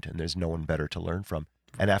and learned, and there's no one better to learn from.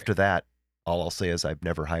 And after that, all I'll say is I've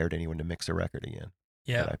never hired anyone to mix a record again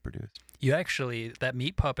that I produced. You actually, that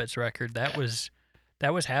Meat Puppets record, that was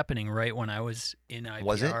happening right when I was in IPR.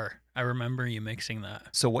 Was it? I remember you mixing that.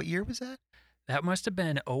 So what year was that? That must have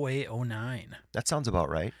been 08, 09. That sounds about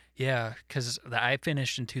right. Yeah, because I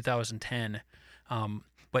finished in 2010.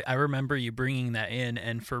 But I remember you bringing that in,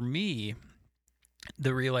 and for me,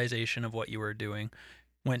 the realization of what you were doing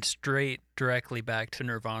went directly back to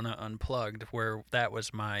Nirvana Unplugged, where that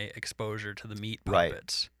was my exposure to the Meat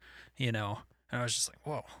Puppets. Right. You know, and I was just like,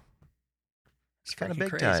 whoa. It's kind of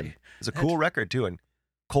big time. It's a cool record, too. And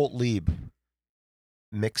Colt Lieb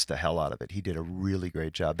mixed the hell out of it. He did a really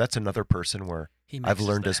great job. That's another person where I've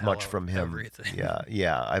learned as much from him. Everything.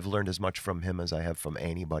 Yeah. I've learned as much from him as I have from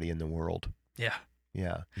anybody in the world. Yeah.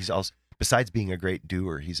 Yeah. He's also, besides being a great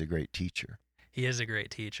doer, he's a great teacher. He is a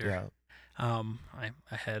great teacher. Yeah. I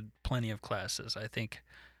had plenty of classes. I think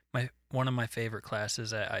one of my favorite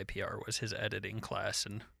classes at IPR was his editing class,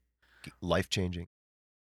 and life-changing.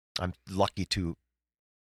 I'm lucky to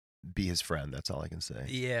be his friend. That's all I can say.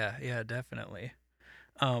 Yeah, definitely.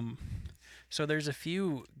 So there's a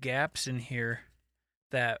few gaps in here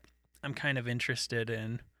that I'm kind of interested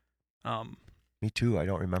in. Me too. I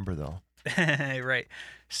don't remember though. Right.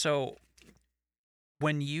 So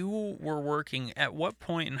when you were working, at what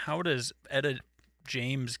point and how does Etta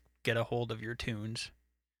James get a hold of your tunes?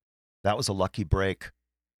 That was a lucky break.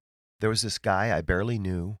 There was this guy I barely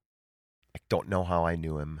knew. I don't know how I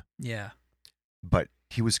knew him. Yeah. But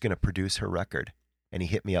he was going to produce her record, and he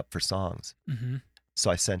hit me up for songs. So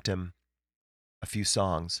I sent him a few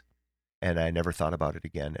songs, and I never thought about it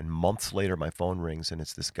again. And months later, my phone rings, and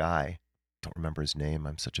it's this guy. Don't remember his name.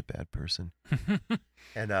 I'm such a bad person.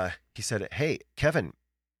 And he said, hey, Kevin,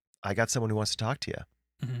 I got someone who wants to talk to you.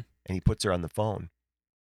 And he puts her on the phone.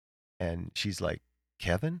 And she's like,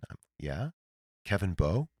 Kevin? Yeah. Kevin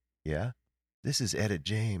Bowe? Yeah. This is Etta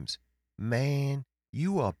James. Man,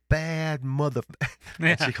 you a bad mother.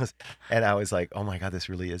 And she goes, and I was like, oh my God, this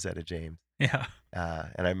really is Etta James. Yeah.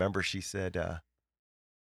 And I remember she said,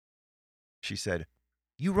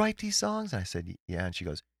 you write these songs? I said, yeah. And she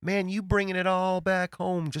goes, man, you bringing it all back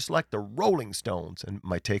home just like the Rolling Stones. And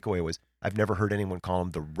my takeaway was, I've never heard anyone call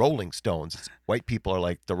them the Rolling Stones. White people are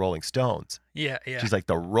like the Rolling Stones. Yeah, yeah. She's like,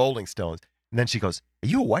 the Rolling Stones. And then she goes, are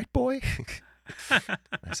you a white boy?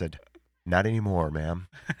 I said, not anymore, ma'am.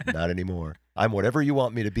 Not anymore. I'm whatever you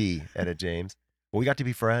want me to be, Etta James. Well, we got to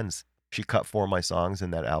be friends. She cut 4 of my songs,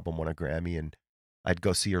 and that album won a Grammy, and I'd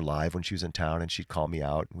go see her live when she was in town, and she'd call me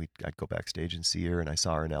out, and I'd go backstage and see her, and I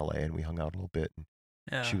saw her in L.A., and we hung out a little bit. And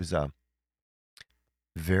Yeah. she was a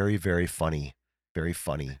very, very funny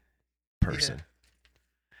person.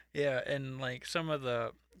 Yeah, and like some of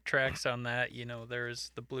the tracks on that, you know,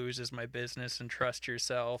 there's The Blues Is My Business and Trust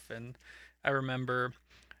Yourself, and I remember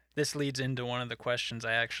this leads into one of the questions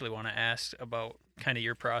I actually want to ask about kind of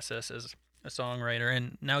your process as a songwriter.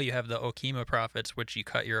 And now you have the Okima Prophets, which you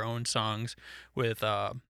cut your own songs with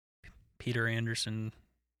Peter Anderson,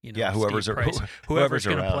 you know, Yeah, whoever's Steve Price, whoever's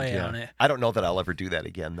going to around, play yeah. on it. I don't know that I'll ever do that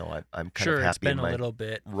again, though. I'm kind Sure, of it's happy been in a my little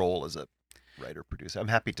bit. role as a writer-producer. I'm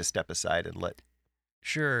happy to step aside and let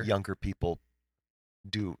Sure. younger people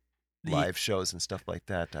do live shows and stuff like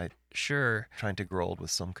that. Sure. Trying to grow old with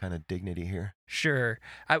some kind of dignity here. Sure.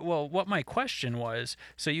 Well, what my question was,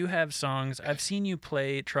 so you have songs. I've seen you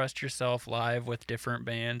play Trust Yourself live with different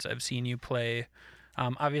bands. I've seen you play,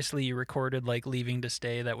 obviously you recorded like Leaving to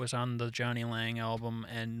Stay that was on the Jonny Lang album,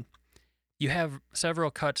 and you have several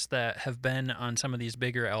cuts that have been on some of these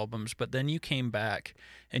bigger albums, but then you came back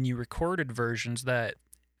and you recorded versions that,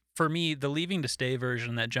 for me, the Leaving to Stay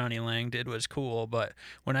version that Jonny Lang did was cool, but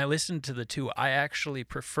when I listened to the two, I actually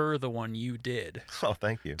prefer the one you did. Oh,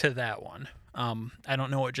 thank you. To that one. I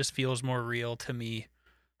don't know, it just feels more real to me,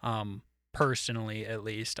 personally at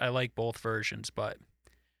least. I like both versions, but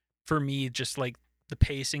for me, just like the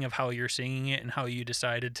pacing of how you're singing it and how you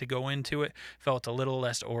decided to go into it felt a little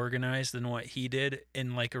less organized than what he did,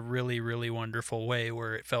 in like a really, really wonderful way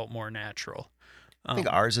where it felt more natural. I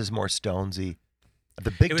think ours is more Stonesy. The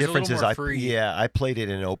big difference is I played it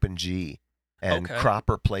in open G, and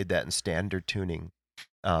Cropper played that in standard tuning,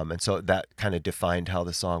 and so that kind of defined how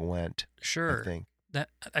the song went. Sure, I think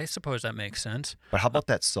I suppose that makes sense. But how about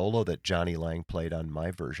that solo that Jonny Lang played on my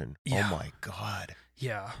version? Yeah. Oh my God!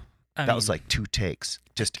 Yeah, that was like 2 takes,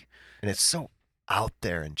 and it's so out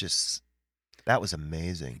there, and just that was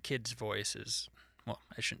amazing. Kid's voice is, well,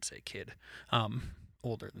 I shouldn't say kid,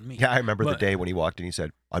 older than me. Yeah, I remember the day when he walked in. He said,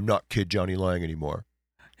 "I'm not Kid Jonny Lang anymore."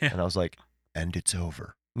 Yeah. And I was like, and it's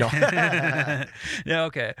over. No. Yeah,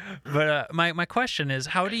 okay. But my question is,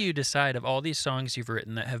 how do you decide, of all these songs you've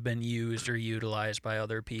written that have been used or utilized by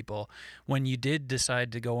other people, when you did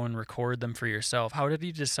decide to go and record them for yourself, how did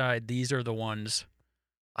you decide these are the ones?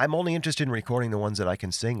 I'm only interested in recording the ones that I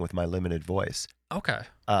can sing with my limited voice. Okay.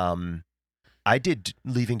 I did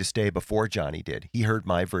Leaving to Stay before Jonny did. He heard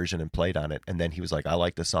my version and played on it, and then he was like, I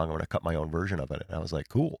like this song. I'm going to cut my own version of it. And I was like,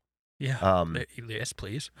 cool. Yeah. Yes,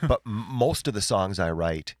 please. But most of the songs I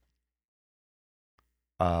write,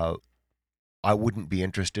 I wouldn't be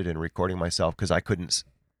interested in recording myself because I couldn't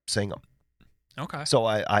sing them. Okay. So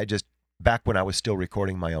I just, back when I was still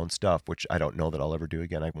recording my own stuff, which I don't know that I'll ever do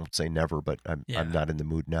again. I won't say never, but I'm not in the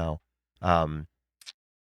mood now. I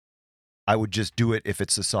would just do it if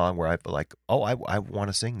it's a song where I feel like, oh, I want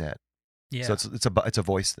to sing that. Yeah. So it's a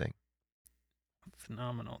voice thing.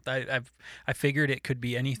 Phenomenal. I figured it could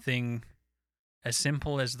be anything as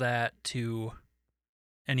simple as that to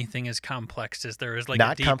anything as complex as there is, like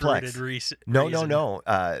not a deep-rooted reason. No.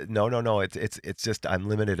 It's just I'm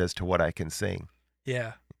limited as to what I can sing.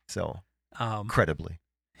 Yeah. So credibly.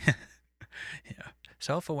 Yeah.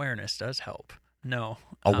 Self-awareness does help. No.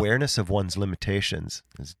 Awareness of one's limitations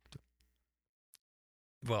is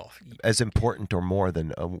as important or more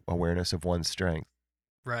than awareness of one's strength.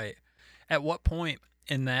 Right. At what point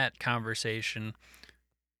in that conversation,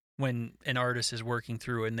 when an artist is working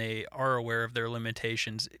through and they are aware of their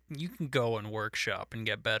limitations, you can go and workshop and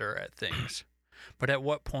get better at things. But at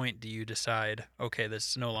what point do you decide, okay,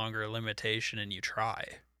 this is no longer a limitation, and you try?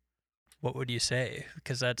 What would you say?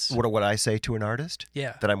 Because that's... What would I say to an artist?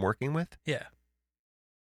 Yeah. That I'm working with? Yeah.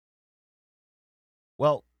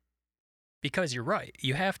 Well... Because you're right.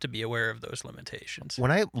 You have to be aware of those limitations.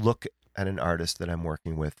 When I look at an artist that I'm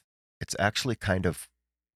working with, it's actually kind of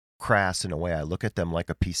crass in a way. I look at them like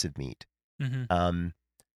a piece of meat. Mm-hmm.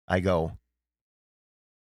 I go,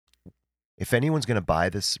 if anyone's going to buy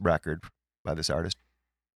this record by this artist,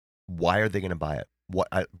 why are they going to buy it?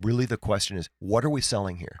 Really the question is, what are we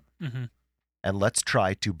selling here? Mm-hmm. And let's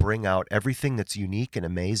try to bring out everything that's unique and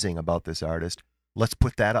amazing about this artist. Let's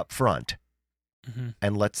put that up front. Mm-hmm.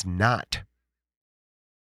 And let's not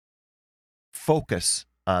focus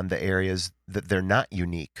on the areas that they're not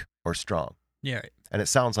unique or strong. Yeah. Right. And it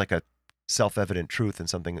sounds like a self-evident truth and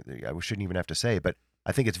something that we shouldn't even have to say, but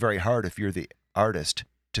I think it's very hard if you're the artist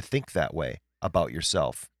to think that way about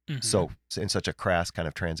yourself. Mm-hmm. So in such a crass kind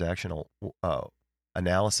of transactional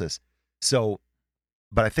analysis. So,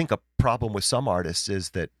 but I think a problem with some artists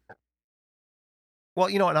is that, well,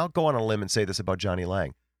 you know, and I'll go on a limb and say this about Jonny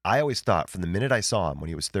Lang. I always thought from the minute I saw him when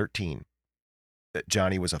he was 13 that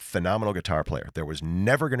Jonny was a phenomenal guitar player. There was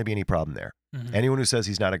never going to be any problem there. Mm-hmm. Anyone who says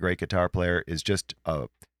he's not a great guitar player is just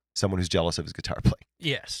someone who's jealous of his guitar playing.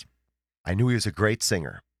 Yes. I knew he was a great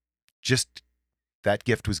singer. Just that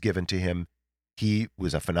gift was given to him. He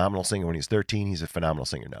was a phenomenal singer when he was 13. He's a phenomenal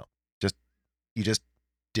singer now. He just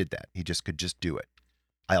did that. He just could just do it.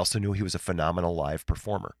 I also knew he was a phenomenal live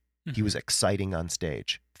performer. Mm-hmm. He was exciting on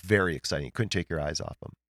stage. Very exciting. You couldn't take your eyes off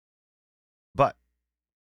him. But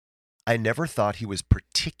I never thought he was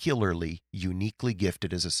particularly uniquely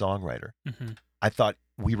gifted as a songwriter. Mm-hmm. I thought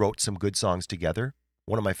we wrote some good songs together.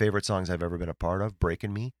 One of my favorite songs I've ever been a part of,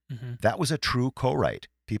 Breakin' Me, that was a true co-write.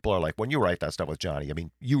 People are like, when you write that stuff with Jonny, I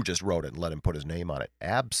mean, you just wrote it and let him put his name on it.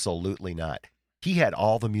 Absolutely not. He had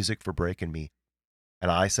all the music for Breakin' Me. And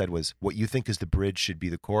I said was, what you think is the bridge should be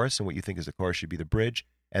the chorus, and what you think is the chorus should be the bridge.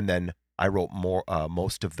 And then I wrote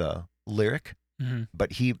most of the lyric. Mm-hmm.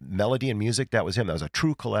 But melody and music, that was him. That was a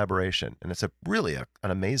true collaboration. And it's really an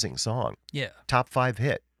amazing song. Yeah. Top 5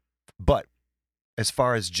 hit. But as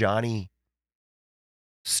far as Jonny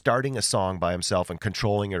starting a song by himself and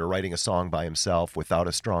controlling it or writing a song by himself without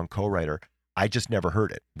a strong co-writer, I just never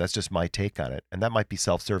heard it. That's just my take on it. And that might be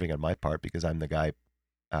self-serving on my part because I'm the guy,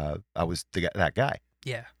 I was that guy.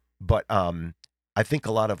 Yeah. But I think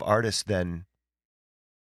a lot of artists then,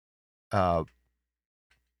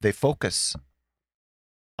 they focus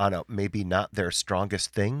on maybe not their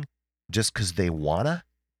strongest thing just because they wanna.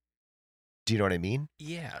 Do you know what I mean?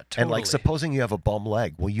 Yeah, totally. And like, supposing you have a bum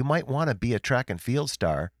leg, well, you might want to be a track and field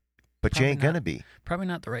star, but Probably you ain't not. gonna be. Probably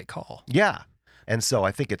not the right call. Yeah, and so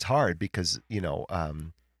I think it's hard because you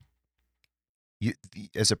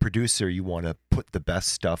as a producer, you want to put the best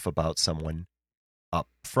stuff about someone up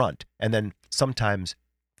front, and then sometimes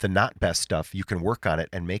the not best stuff you can work on it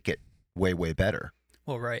and make it way, way better.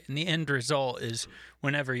 Well, right. And the end result is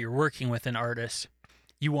whenever you're working with an artist,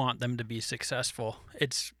 you want them to be successful.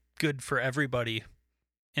 It's good for everybody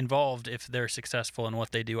involved if they're successful in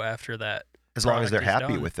what they do after that. As long as they're product is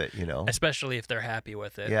happy done. with it, you know. Especially if they're happy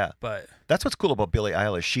with it. Yeah. But That's what's cool about Billie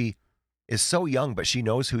Eilish. She is so young, but she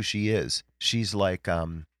knows who she is. She's like,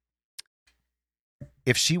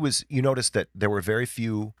 if she was, you notice that there were very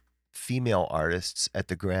few female artists at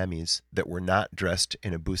the Grammys that were not dressed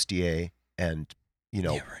in a bustier and,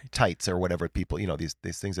 right. tights or whatever people,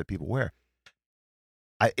 these things that people wear.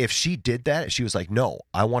 If she did that, if she was like, no,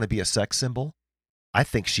 I want to be a sex symbol, I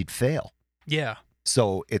think she'd fail. Yeah.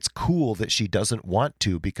 So it's cool that she doesn't want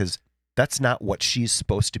to because that's not what she's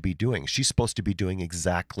supposed to be doing. She's supposed to be doing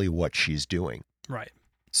exactly what she's doing. Right.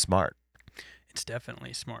 Smart. It's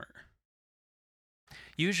definitely smart.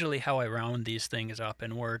 Usually how I round these things up,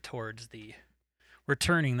 and we're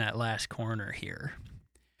turning that last corner here,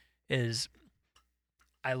 is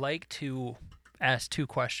I like to ask 2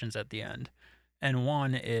 questions at the end. And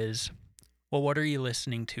one is, well, what are you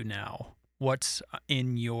listening to now? What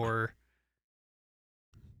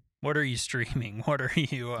are you streaming? What are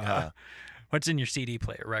you, what's in your CD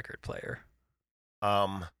player, record player?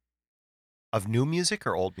 Of new music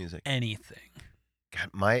or old music? Anything. God,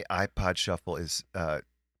 my iPod shuffle is, my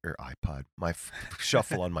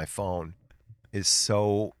shuffle on my phone is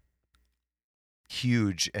so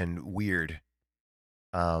huge and weird.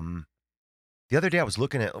 The other day I was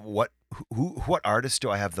looking at what artists do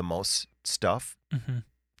I have the most stuff, mm-hmm.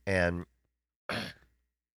 and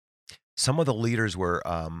some of the leaders were,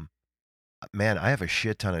 man, I have a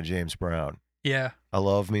shit ton of James Brown. Yeah. I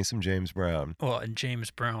love me some James Brown. Well, in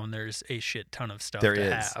James Brown, there's a shit ton of stuff There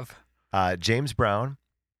to is. have. James Brown,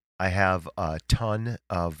 I have a ton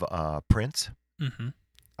of Prince. Mm-hmm.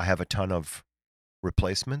 I have a ton of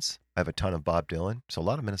Replacements. I have a ton of Bob Dylan. So a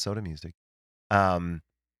lot of Minnesota music.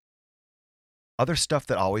 Other stuff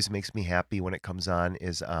that always makes me happy when it comes on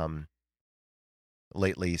is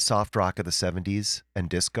lately soft rock of the 70s and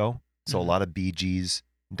disco. So a lot of Bee Gees,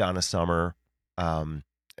 Donna Summer, and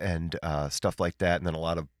stuff like that. And then a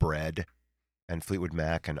lot of Bread and Fleetwood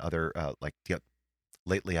Mac and other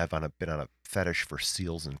lately I've been on a fetish for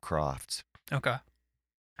Seals and Crofts. Okay.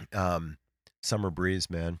 Summer Breeze,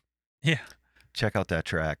 man. Yeah. Check out that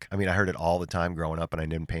track. I mean, I heard it all the time growing up and I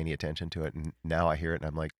didn't pay any attention to it. And now I hear it and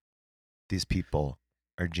I'm like, these people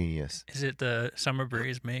are genius. Is it the Summer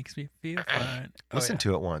Breeze Makes Me Feel Fine? Listen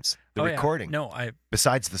to it once. The Oh, recording. Yeah. No,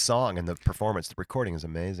 besides the song and the performance, the recording is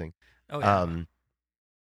amazing. Oh, yeah.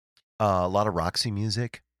 A lot of Roxy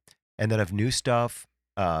music. And then of new stuff,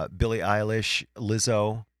 Billie Eilish,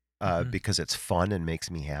 Lizzo, because it's fun and makes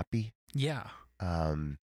me happy. Yeah.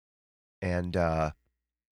 And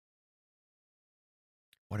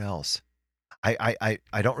what else? I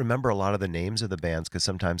don't remember a lot of the names of the bands because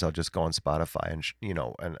sometimes I'll just go on Spotify and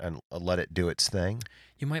and let it do its thing.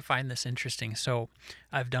 You might find this interesting. So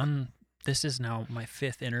this is now my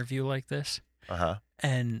 5th interview like this.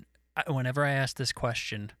 And whenever I ask this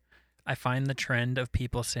question, I find the trend of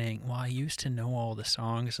people saying, well, I used to know all the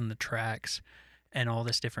songs and the tracks and all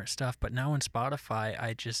this different stuff, but now in Spotify,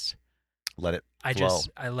 I just let it flow.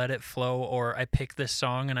 I let it flow, or I pick this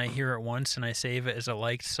song and I hear it once and I save it as a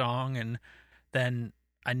liked song, and then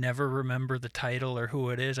I never remember the title or who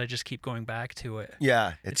it is. I just keep going back to it.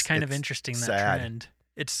 Yeah. It's kind of interesting, sad. that trend.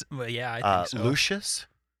 I think so. Lucius.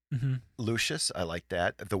 Lucius, I like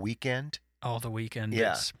that. The Weeknd. Oh, The Weeknd.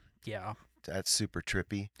 Yeah. Yeah. That's super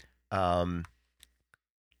trippy. I've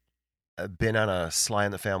been on a Sly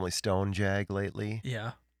and the Family Stone jag lately.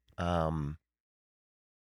 Yeah. I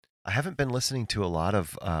haven't been listening to a lot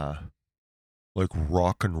of like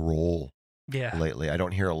rock and roll lately. I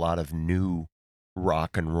don't hear a lot of new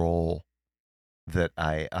rock and roll that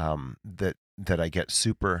I that I get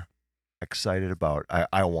super excited about.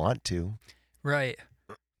 I want to. Right.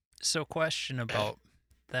 So question about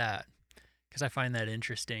that, because I find that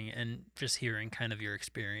interesting, and just hearing kind of your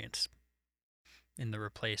experience in the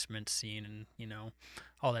replacement scene and,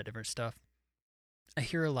 all that different stuff. I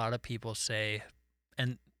hear a lot of people say,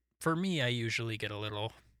 and for me, I usually get a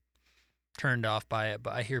little turned off by it,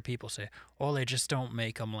 but I hear people say, oh, they just don't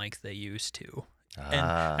make them like they used to. And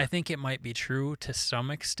I think it might be true to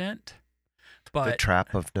some extent, but the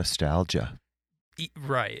trap of nostalgia.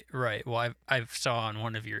 Right. Well, I saw on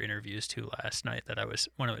one of your interviews too last night that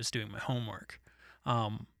when I was doing my homework,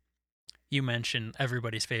 you mentioned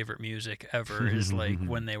everybody's favorite music ever is like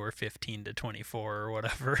when they were 15 to 24 or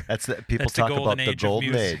whatever. People talk about the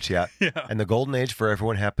golden age, yeah. And the golden age for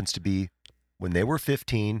everyone happens to be when they were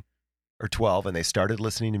 15 or 12 and they started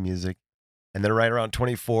listening to music, and then right around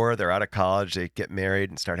 24, they're out of college, they get married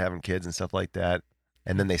and start having kids and stuff like that,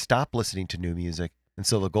 and then they stop listening to new music. And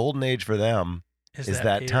so the golden age for them is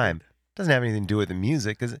that time. It doesn't have anything to do with the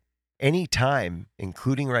music, because any time,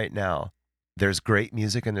 including right now, there's great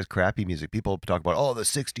music and there's crappy music. People talk about, oh, the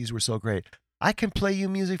 60s were so great. I can play you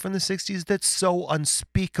music from the 60s that's so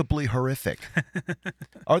unspeakably horrific.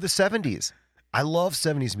 Or the 70s. I love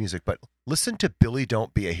 70s music, but listen to Billy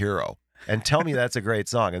Don't Be a Hero and tell me that's a great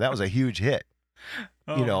song. And that was a huge hit.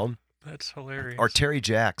 Oh, that's hilarious. Or Terry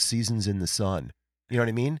Jacks, Seasons in the Sun. You know what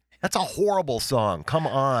I mean? That's a horrible song. Come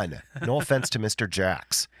on. No offense to Mr.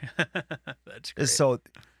 Jacks. That's great. So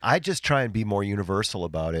I just try and be more universal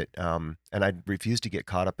about it. And I refuse to get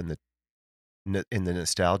caught up in the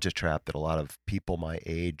nostalgia trap that a lot of people my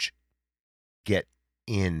age get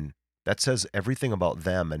in. That says everything about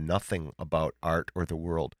them and nothing about art or the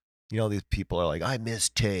world. These people are like, I miss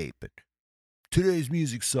tape. And today's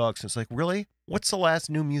music sucks. And it's like, really? What's the last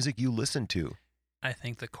new music you listened to? I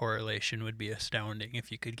think the correlation would be astounding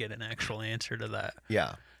if you could get an actual answer to that.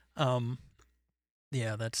 Yeah.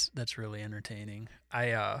 Yeah, that's really entertaining.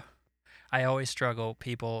 I always struggle.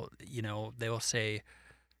 People, they will say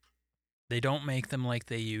they don't make them like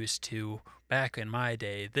they used to. Back in my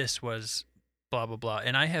day, this was blah, blah, blah.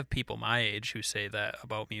 And I have people my age who say that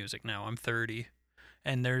about music now. I'm 30.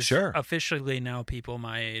 And there's officially now people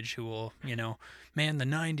my age who will, man, the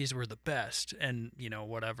 90s were the best, and,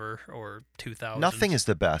 whatever, or 2000s. Nothing is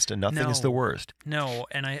the best and nothing is the worst. No,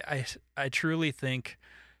 and I truly think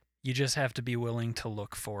you just have to be willing to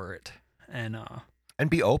look for it and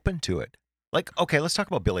be open to it. Like, okay, let's talk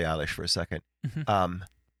about Billie Eilish for a second.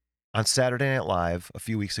 On Saturday Night Live a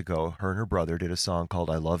few weeks ago, her and her brother did a song called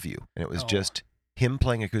I Love You, and it was just him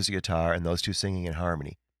playing acoustic guitar and those two singing in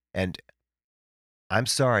harmony. And I'm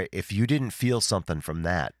sorry, if you didn't feel something from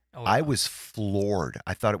that, I was floored.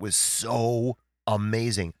 I thought it was so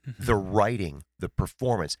amazing. The writing, the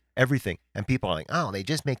performance, everything. And people are like, oh, they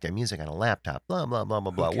just make their music on a laptop, blah, blah, blah,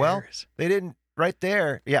 blah, blah. Well, they didn't right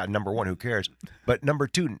there. Yeah, number one, who cares? But number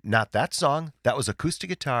two, not that song. That was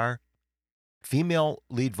acoustic guitar, female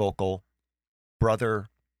lead vocal, brother,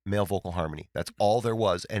 male vocal harmony. That's all there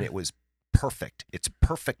was. And it was perfect. It's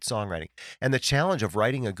perfect songwriting. And the challenge of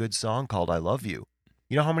writing a good song called I Love You.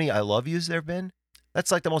 You know how many I Love Yous there have been?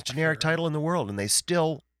 That's like the most generic title in the world, and they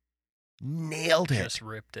still nailed it. Just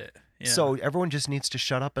ripped it. Yeah. So everyone just needs to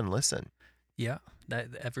shut up and listen. Yeah, That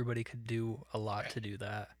everybody could do a lot to do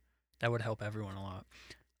that. That would help everyone a lot.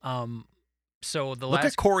 So the Look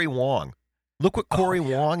last at Corey Wong. Look what Corey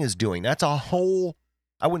yeah. Wong is doing. That's a whole,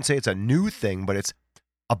 I wouldn't say it's a new thing, but it's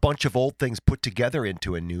a bunch of old things put together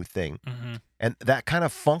into a new thing. Mm-hmm. And that kind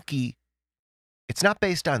of funky, it's not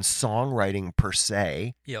based on songwriting per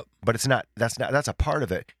se, Yep. but that's a part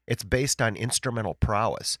of it. It's based on instrumental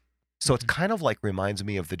prowess. So it's kind of like reminds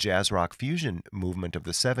me of the jazz rock fusion movement of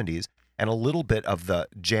the 70s and a little bit of the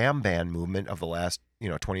jam band movement of the last,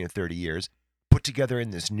 20 or 30 years put together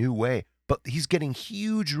in this new way. But he's getting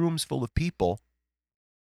huge rooms full of people,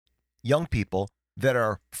 young people, that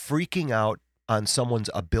are freaking out on someone's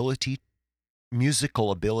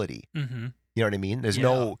musical ability. Mm-hmm. You know what I mean? There's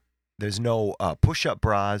no push-up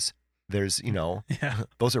bras. There's, Yeah.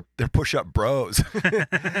 they're push-up bros.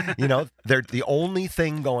 They're the only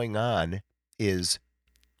thing going on is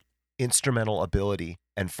instrumental ability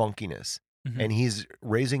and funkiness, and he's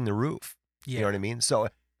raising the roof. Yeah. You know what I mean? So,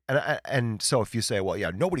 and so if you say, well,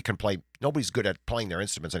 yeah, nobody's good at playing their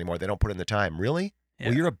instruments anymore. They don't put in the time. Really? Yeah.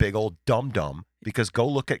 Well, you're a big old dum-dum, because go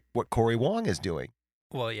look at what Corey Wong is doing.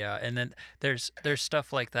 Well, yeah, and then there's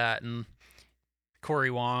stuff like that, and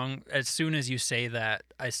Corey Wong, as soon as you say that,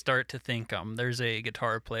 I start to think there's a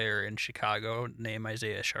guitar player in Chicago named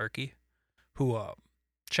Isaiah Sharkey, who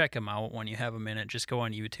check him out when you have a minute. Just go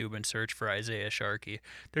on YouTube and search for Isaiah Sharkey.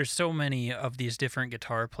 There's so many of these different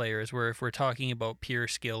guitar players where, if we're talking about pure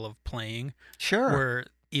skill of playing, Sure, where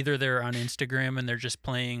either they're on Instagram and they're just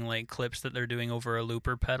playing like clips that they're doing over a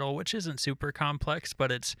looper pedal, which isn't super complex,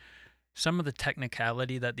 but it's some of the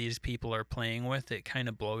technicality that these people are playing with. It kind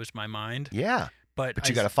of blows my mind. yeah, But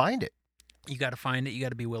you got to find it. You got to find it. You got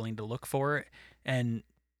to be willing to look for it. And,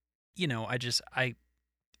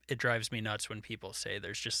 it drives me nuts when people say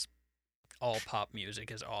there's just all pop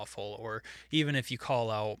music is awful. Or even if you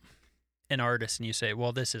call out an artist and you say,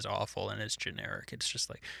 well, this is awful and it's generic. It's just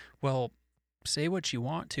like, well, say what you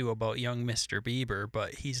want to about young Mr. Bieber,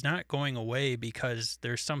 but he's not going away because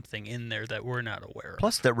there's something in there that we're not aware of.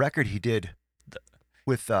 Plus, the record he did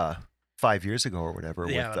with 5 years ago or whatever.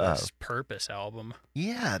 Yeah, with this Purpose album.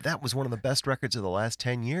 Yeah, that was one of the best records of the last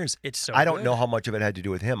 10 years. It's so I don't good. know how much of it had to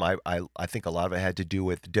do with him. I think a lot of it had to do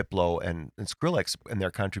with Diplo and Skrillex and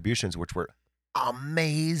their contributions, which were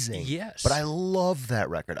amazing. Yes. But I love that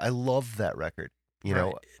record. You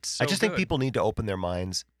know, It's so I just think good. people need to open their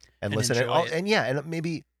minds and listen. enjoy it. And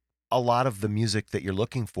maybe a lot of the music that you're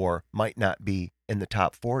looking for might not be in the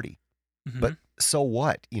top 40. Mhm. But so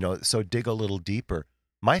what? So dig a little deeper.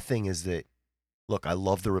 My thing is that, look, I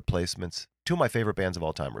love the Replacements. Two of my favorite bands of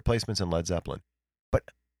all time, Replacements and Led Zeppelin.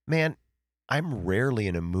 But, man, I'm rarely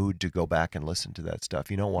in a mood to go back and listen to that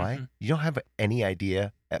stuff. You know why? Mhm. You don't have any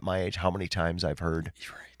idea at my age how many times I've heard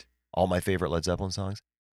You're right. all my favorite Led Zeppelin songs.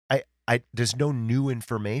 There's no new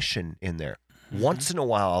information in there. Mhm. Once in a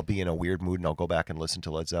while, I'll be in a weird mood and I'll go back and listen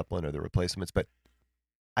to Led Zeppelin or the Replacements. But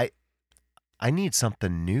I need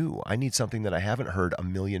something new. I need something that I haven't heard a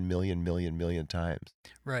million times.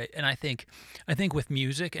 Right. And I think with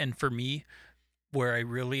music, and for me, where I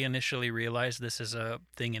really initially realized this is a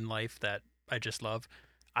thing in life that I just love,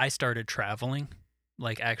 I started traveling,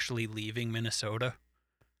 like actually leaving Minnesota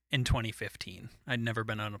in 2015. I'd never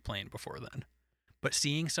been on a plane before then. But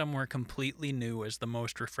seeing somewhere completely new is the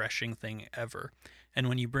most refreshing thing ever. And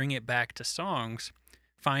when you bring it back to songs,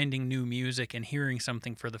 finding new music and hearing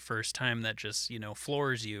something for the first time that just,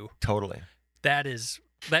 floors you, Totally. that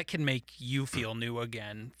can make you feel new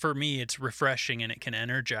again. For me, it's refreshing and it can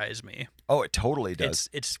energize me. Oh, it totally does.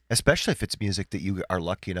 It's Especially if it's music that you are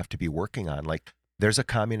lucky enough to be working on. Like, there's a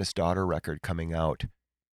Communist Daughter record coming out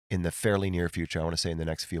in the fairly near future, I want to say in the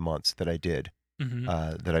next few months, that I did,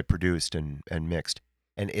 that I produced and mixed.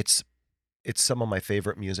 And it's some of my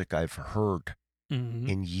favorite music I've heard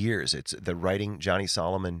in years. It's the writing. Johnny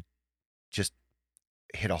Solomon just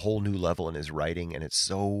hit a whole new level in his writing, and it's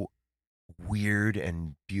so weird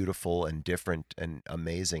and beautiful and different and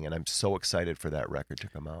amazing. And I'm so excited for that record to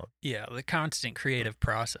come out. Yeah, the constant creative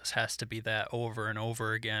process has to be that over and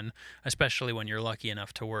over again, especially when you're lucky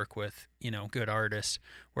enough to work with, good artists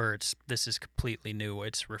where this is completely new.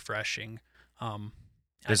 It's refreshing.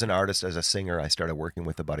 There's an artist as a singer I started working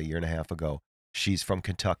with about a year and a half ago. She's from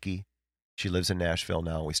Kentucky. She lives in Nashville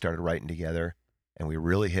now. We started writing together, and we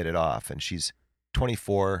really hit it off. And she's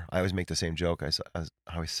 24. I always make the same joke. I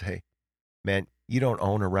always say, man, you don't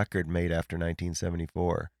own a record made after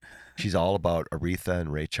 1974. She's all about Aretha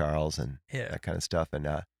and Ray Charles and that kind of stuff. And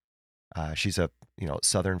she's a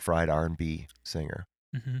Southern fried R&B singer.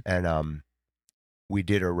 And we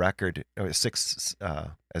did a record, 6,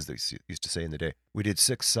 as they used to say in the day. We did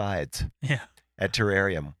 6 sides. Yeah. at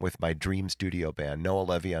Terrarium with my dream studio band. Noah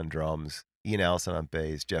Levy on drums, Ian Allison on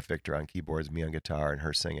bass, Jeff Victor on keyboards, me on guitar, and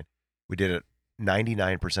her singing. We did it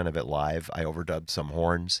 99% of it live. I overdubbed some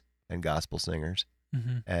horns and gospel singers.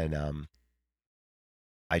 Mm-hmm. And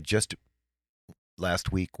I just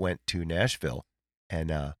last week went to Nashville,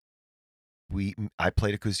 and I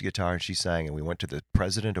played acoustic guitar and she sang, and we went to the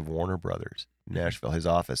president of Warner Brothers, Nashville, his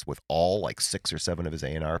office, with all like 6 or 7 of his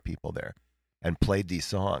A&R people there, and played these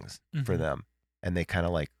songs for them. And they kind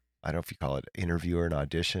of like, I don't know if you call it interview or an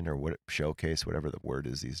audition or what, showcase, whatever the word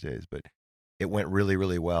is these days, but it went really,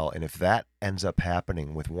 really well. And if that ends up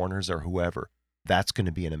happening with Warner's or whoever, that's going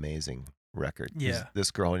to be an amazing record. Yeah. This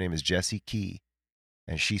girl, her name is Jessie Key,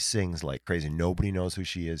 and she sings like crazy. Nobody knows who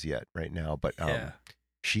she is yet right now, but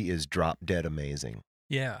she is drop dead amazing.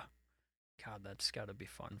 Yeah. God, that's got to be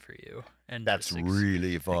fun for you. And that's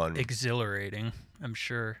really fun. Exhilarating, I'm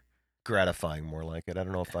sure. Gratifying, more like it. I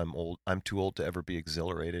don't know if I'm old. I'm too old to ever be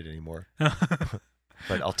exhilarated anymore.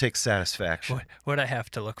 But I'll take satisfaction. What I have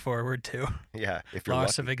to look forward to. Yeah. If you're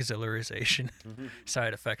Loss lucky. of exhilaration.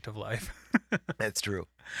 Side effect of life. That's true.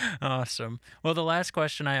 Awesome. Well, the last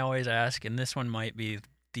question I always ask, and this one might be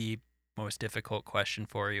the most difficult question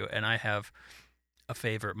for you, and I have a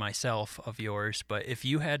favorite myself of yours, but if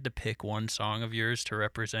you had to pick one song of yours to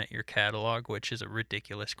represent your catalog, which is a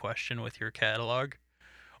ridiculous question with your catalog,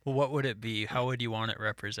 what would it be? How would you want it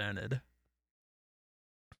represented?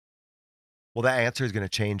 Well, that answer is going to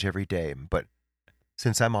change every day, but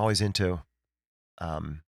since I'm always into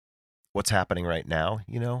what's happening right now,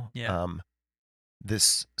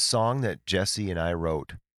 this song that Jesse and I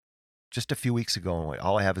wrote just a few weeks ago,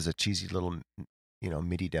 all I have is a cheesy little,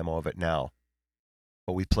 MIDI demo of it now,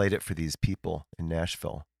 but we played it for these people in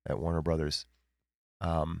Nashville at Warner Brothers,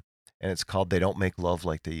 and it's called They Don't Make Love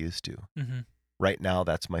Like They Used to. Mm-hmm. Right now,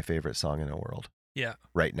 that's my favorite song in the world. Yeah.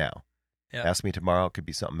 Right now. Yeah. Ask me tomorrow, it could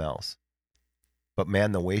be something else. But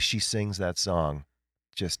man, the way she sings that song,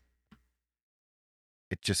 it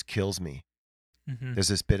just kills me. Mm-hmm. There's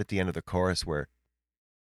this bit at the end of the chorus where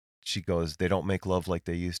she goes, "They don't make love like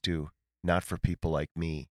they used to, not for people like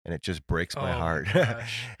me." And it just breaks my heart.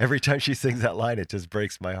 Every time she sings that line, it just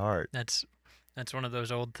breaks my heart. That's one of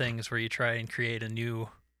those old things where you try and create a new,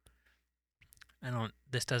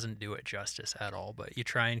 this doesn't do it justice at all, but you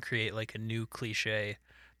try and create like a new cliche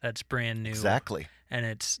that's brand new. Exactly.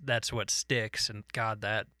 And that's what sticks. And God,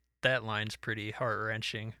 that line's pretty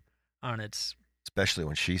heart-wrenching on its... Especially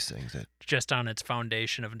when she sings it. Just on its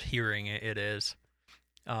foundation of hearing it, it is.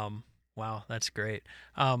 Wow, that's great.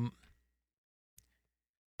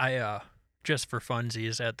 I just for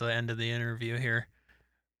funsies at the end of the interview here,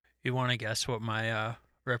 you want to guess what my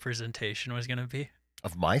representation was going to be?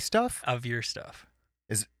 Of my stuff? Of your stuff.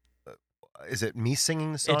 Is it me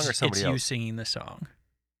singing the song or somebody else? It's you singing the song.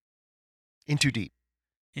 In Too Deep.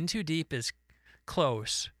 In Too Deep is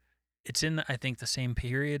close. It's in, I think, the same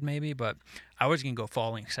period maybe, but I was going to go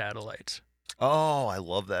Falling Satellites. Oh, I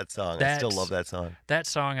love that song. I still love that song. That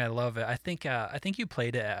song, I love it. I think you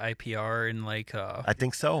played it at IPR in like... I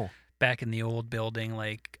think so. Back in the old building,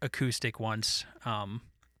 like acoustic once.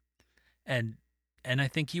 And I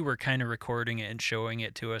think you were kind of recording it and showing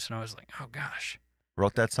it to us, and I was like, oh gosh.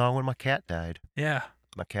 Wrote that song when my cat died. Yeah.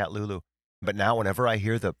 My cat Lulu. But now whenever I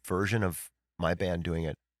hear the version of my band doing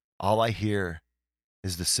it, all I hear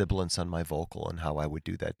is the sibilance on my vocal and how I would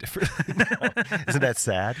do that differently. Isn't that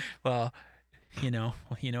sad? Well, you know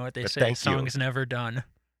what they say, song's never done.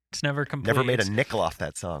 It's never complete. Never made a nickel off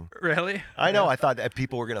that song. Really? I know. I thought that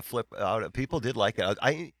people were going to flip out. People did like it.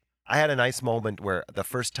 I had a nice moment where the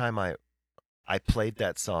first time I played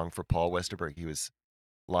that song for Paul Westerberg, he was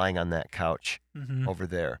lying on that couch over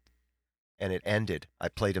there, and it ended. I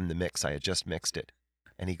played him the mix. I had just mixed it,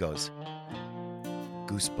 and he goes,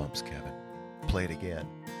 "Goosebumps, Kevin. Play it again."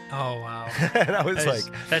 Oh wow! And I was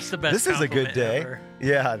 "That's the best." This is a good day. Ever.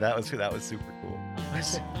 Yeah, that was super cool.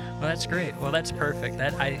 Well, that's great. Well, that's perfect.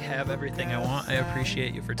 I have everything I want. I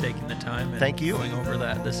appreciate you for taking the time and Thank you. going over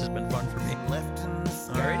that. This has been fun for me. Left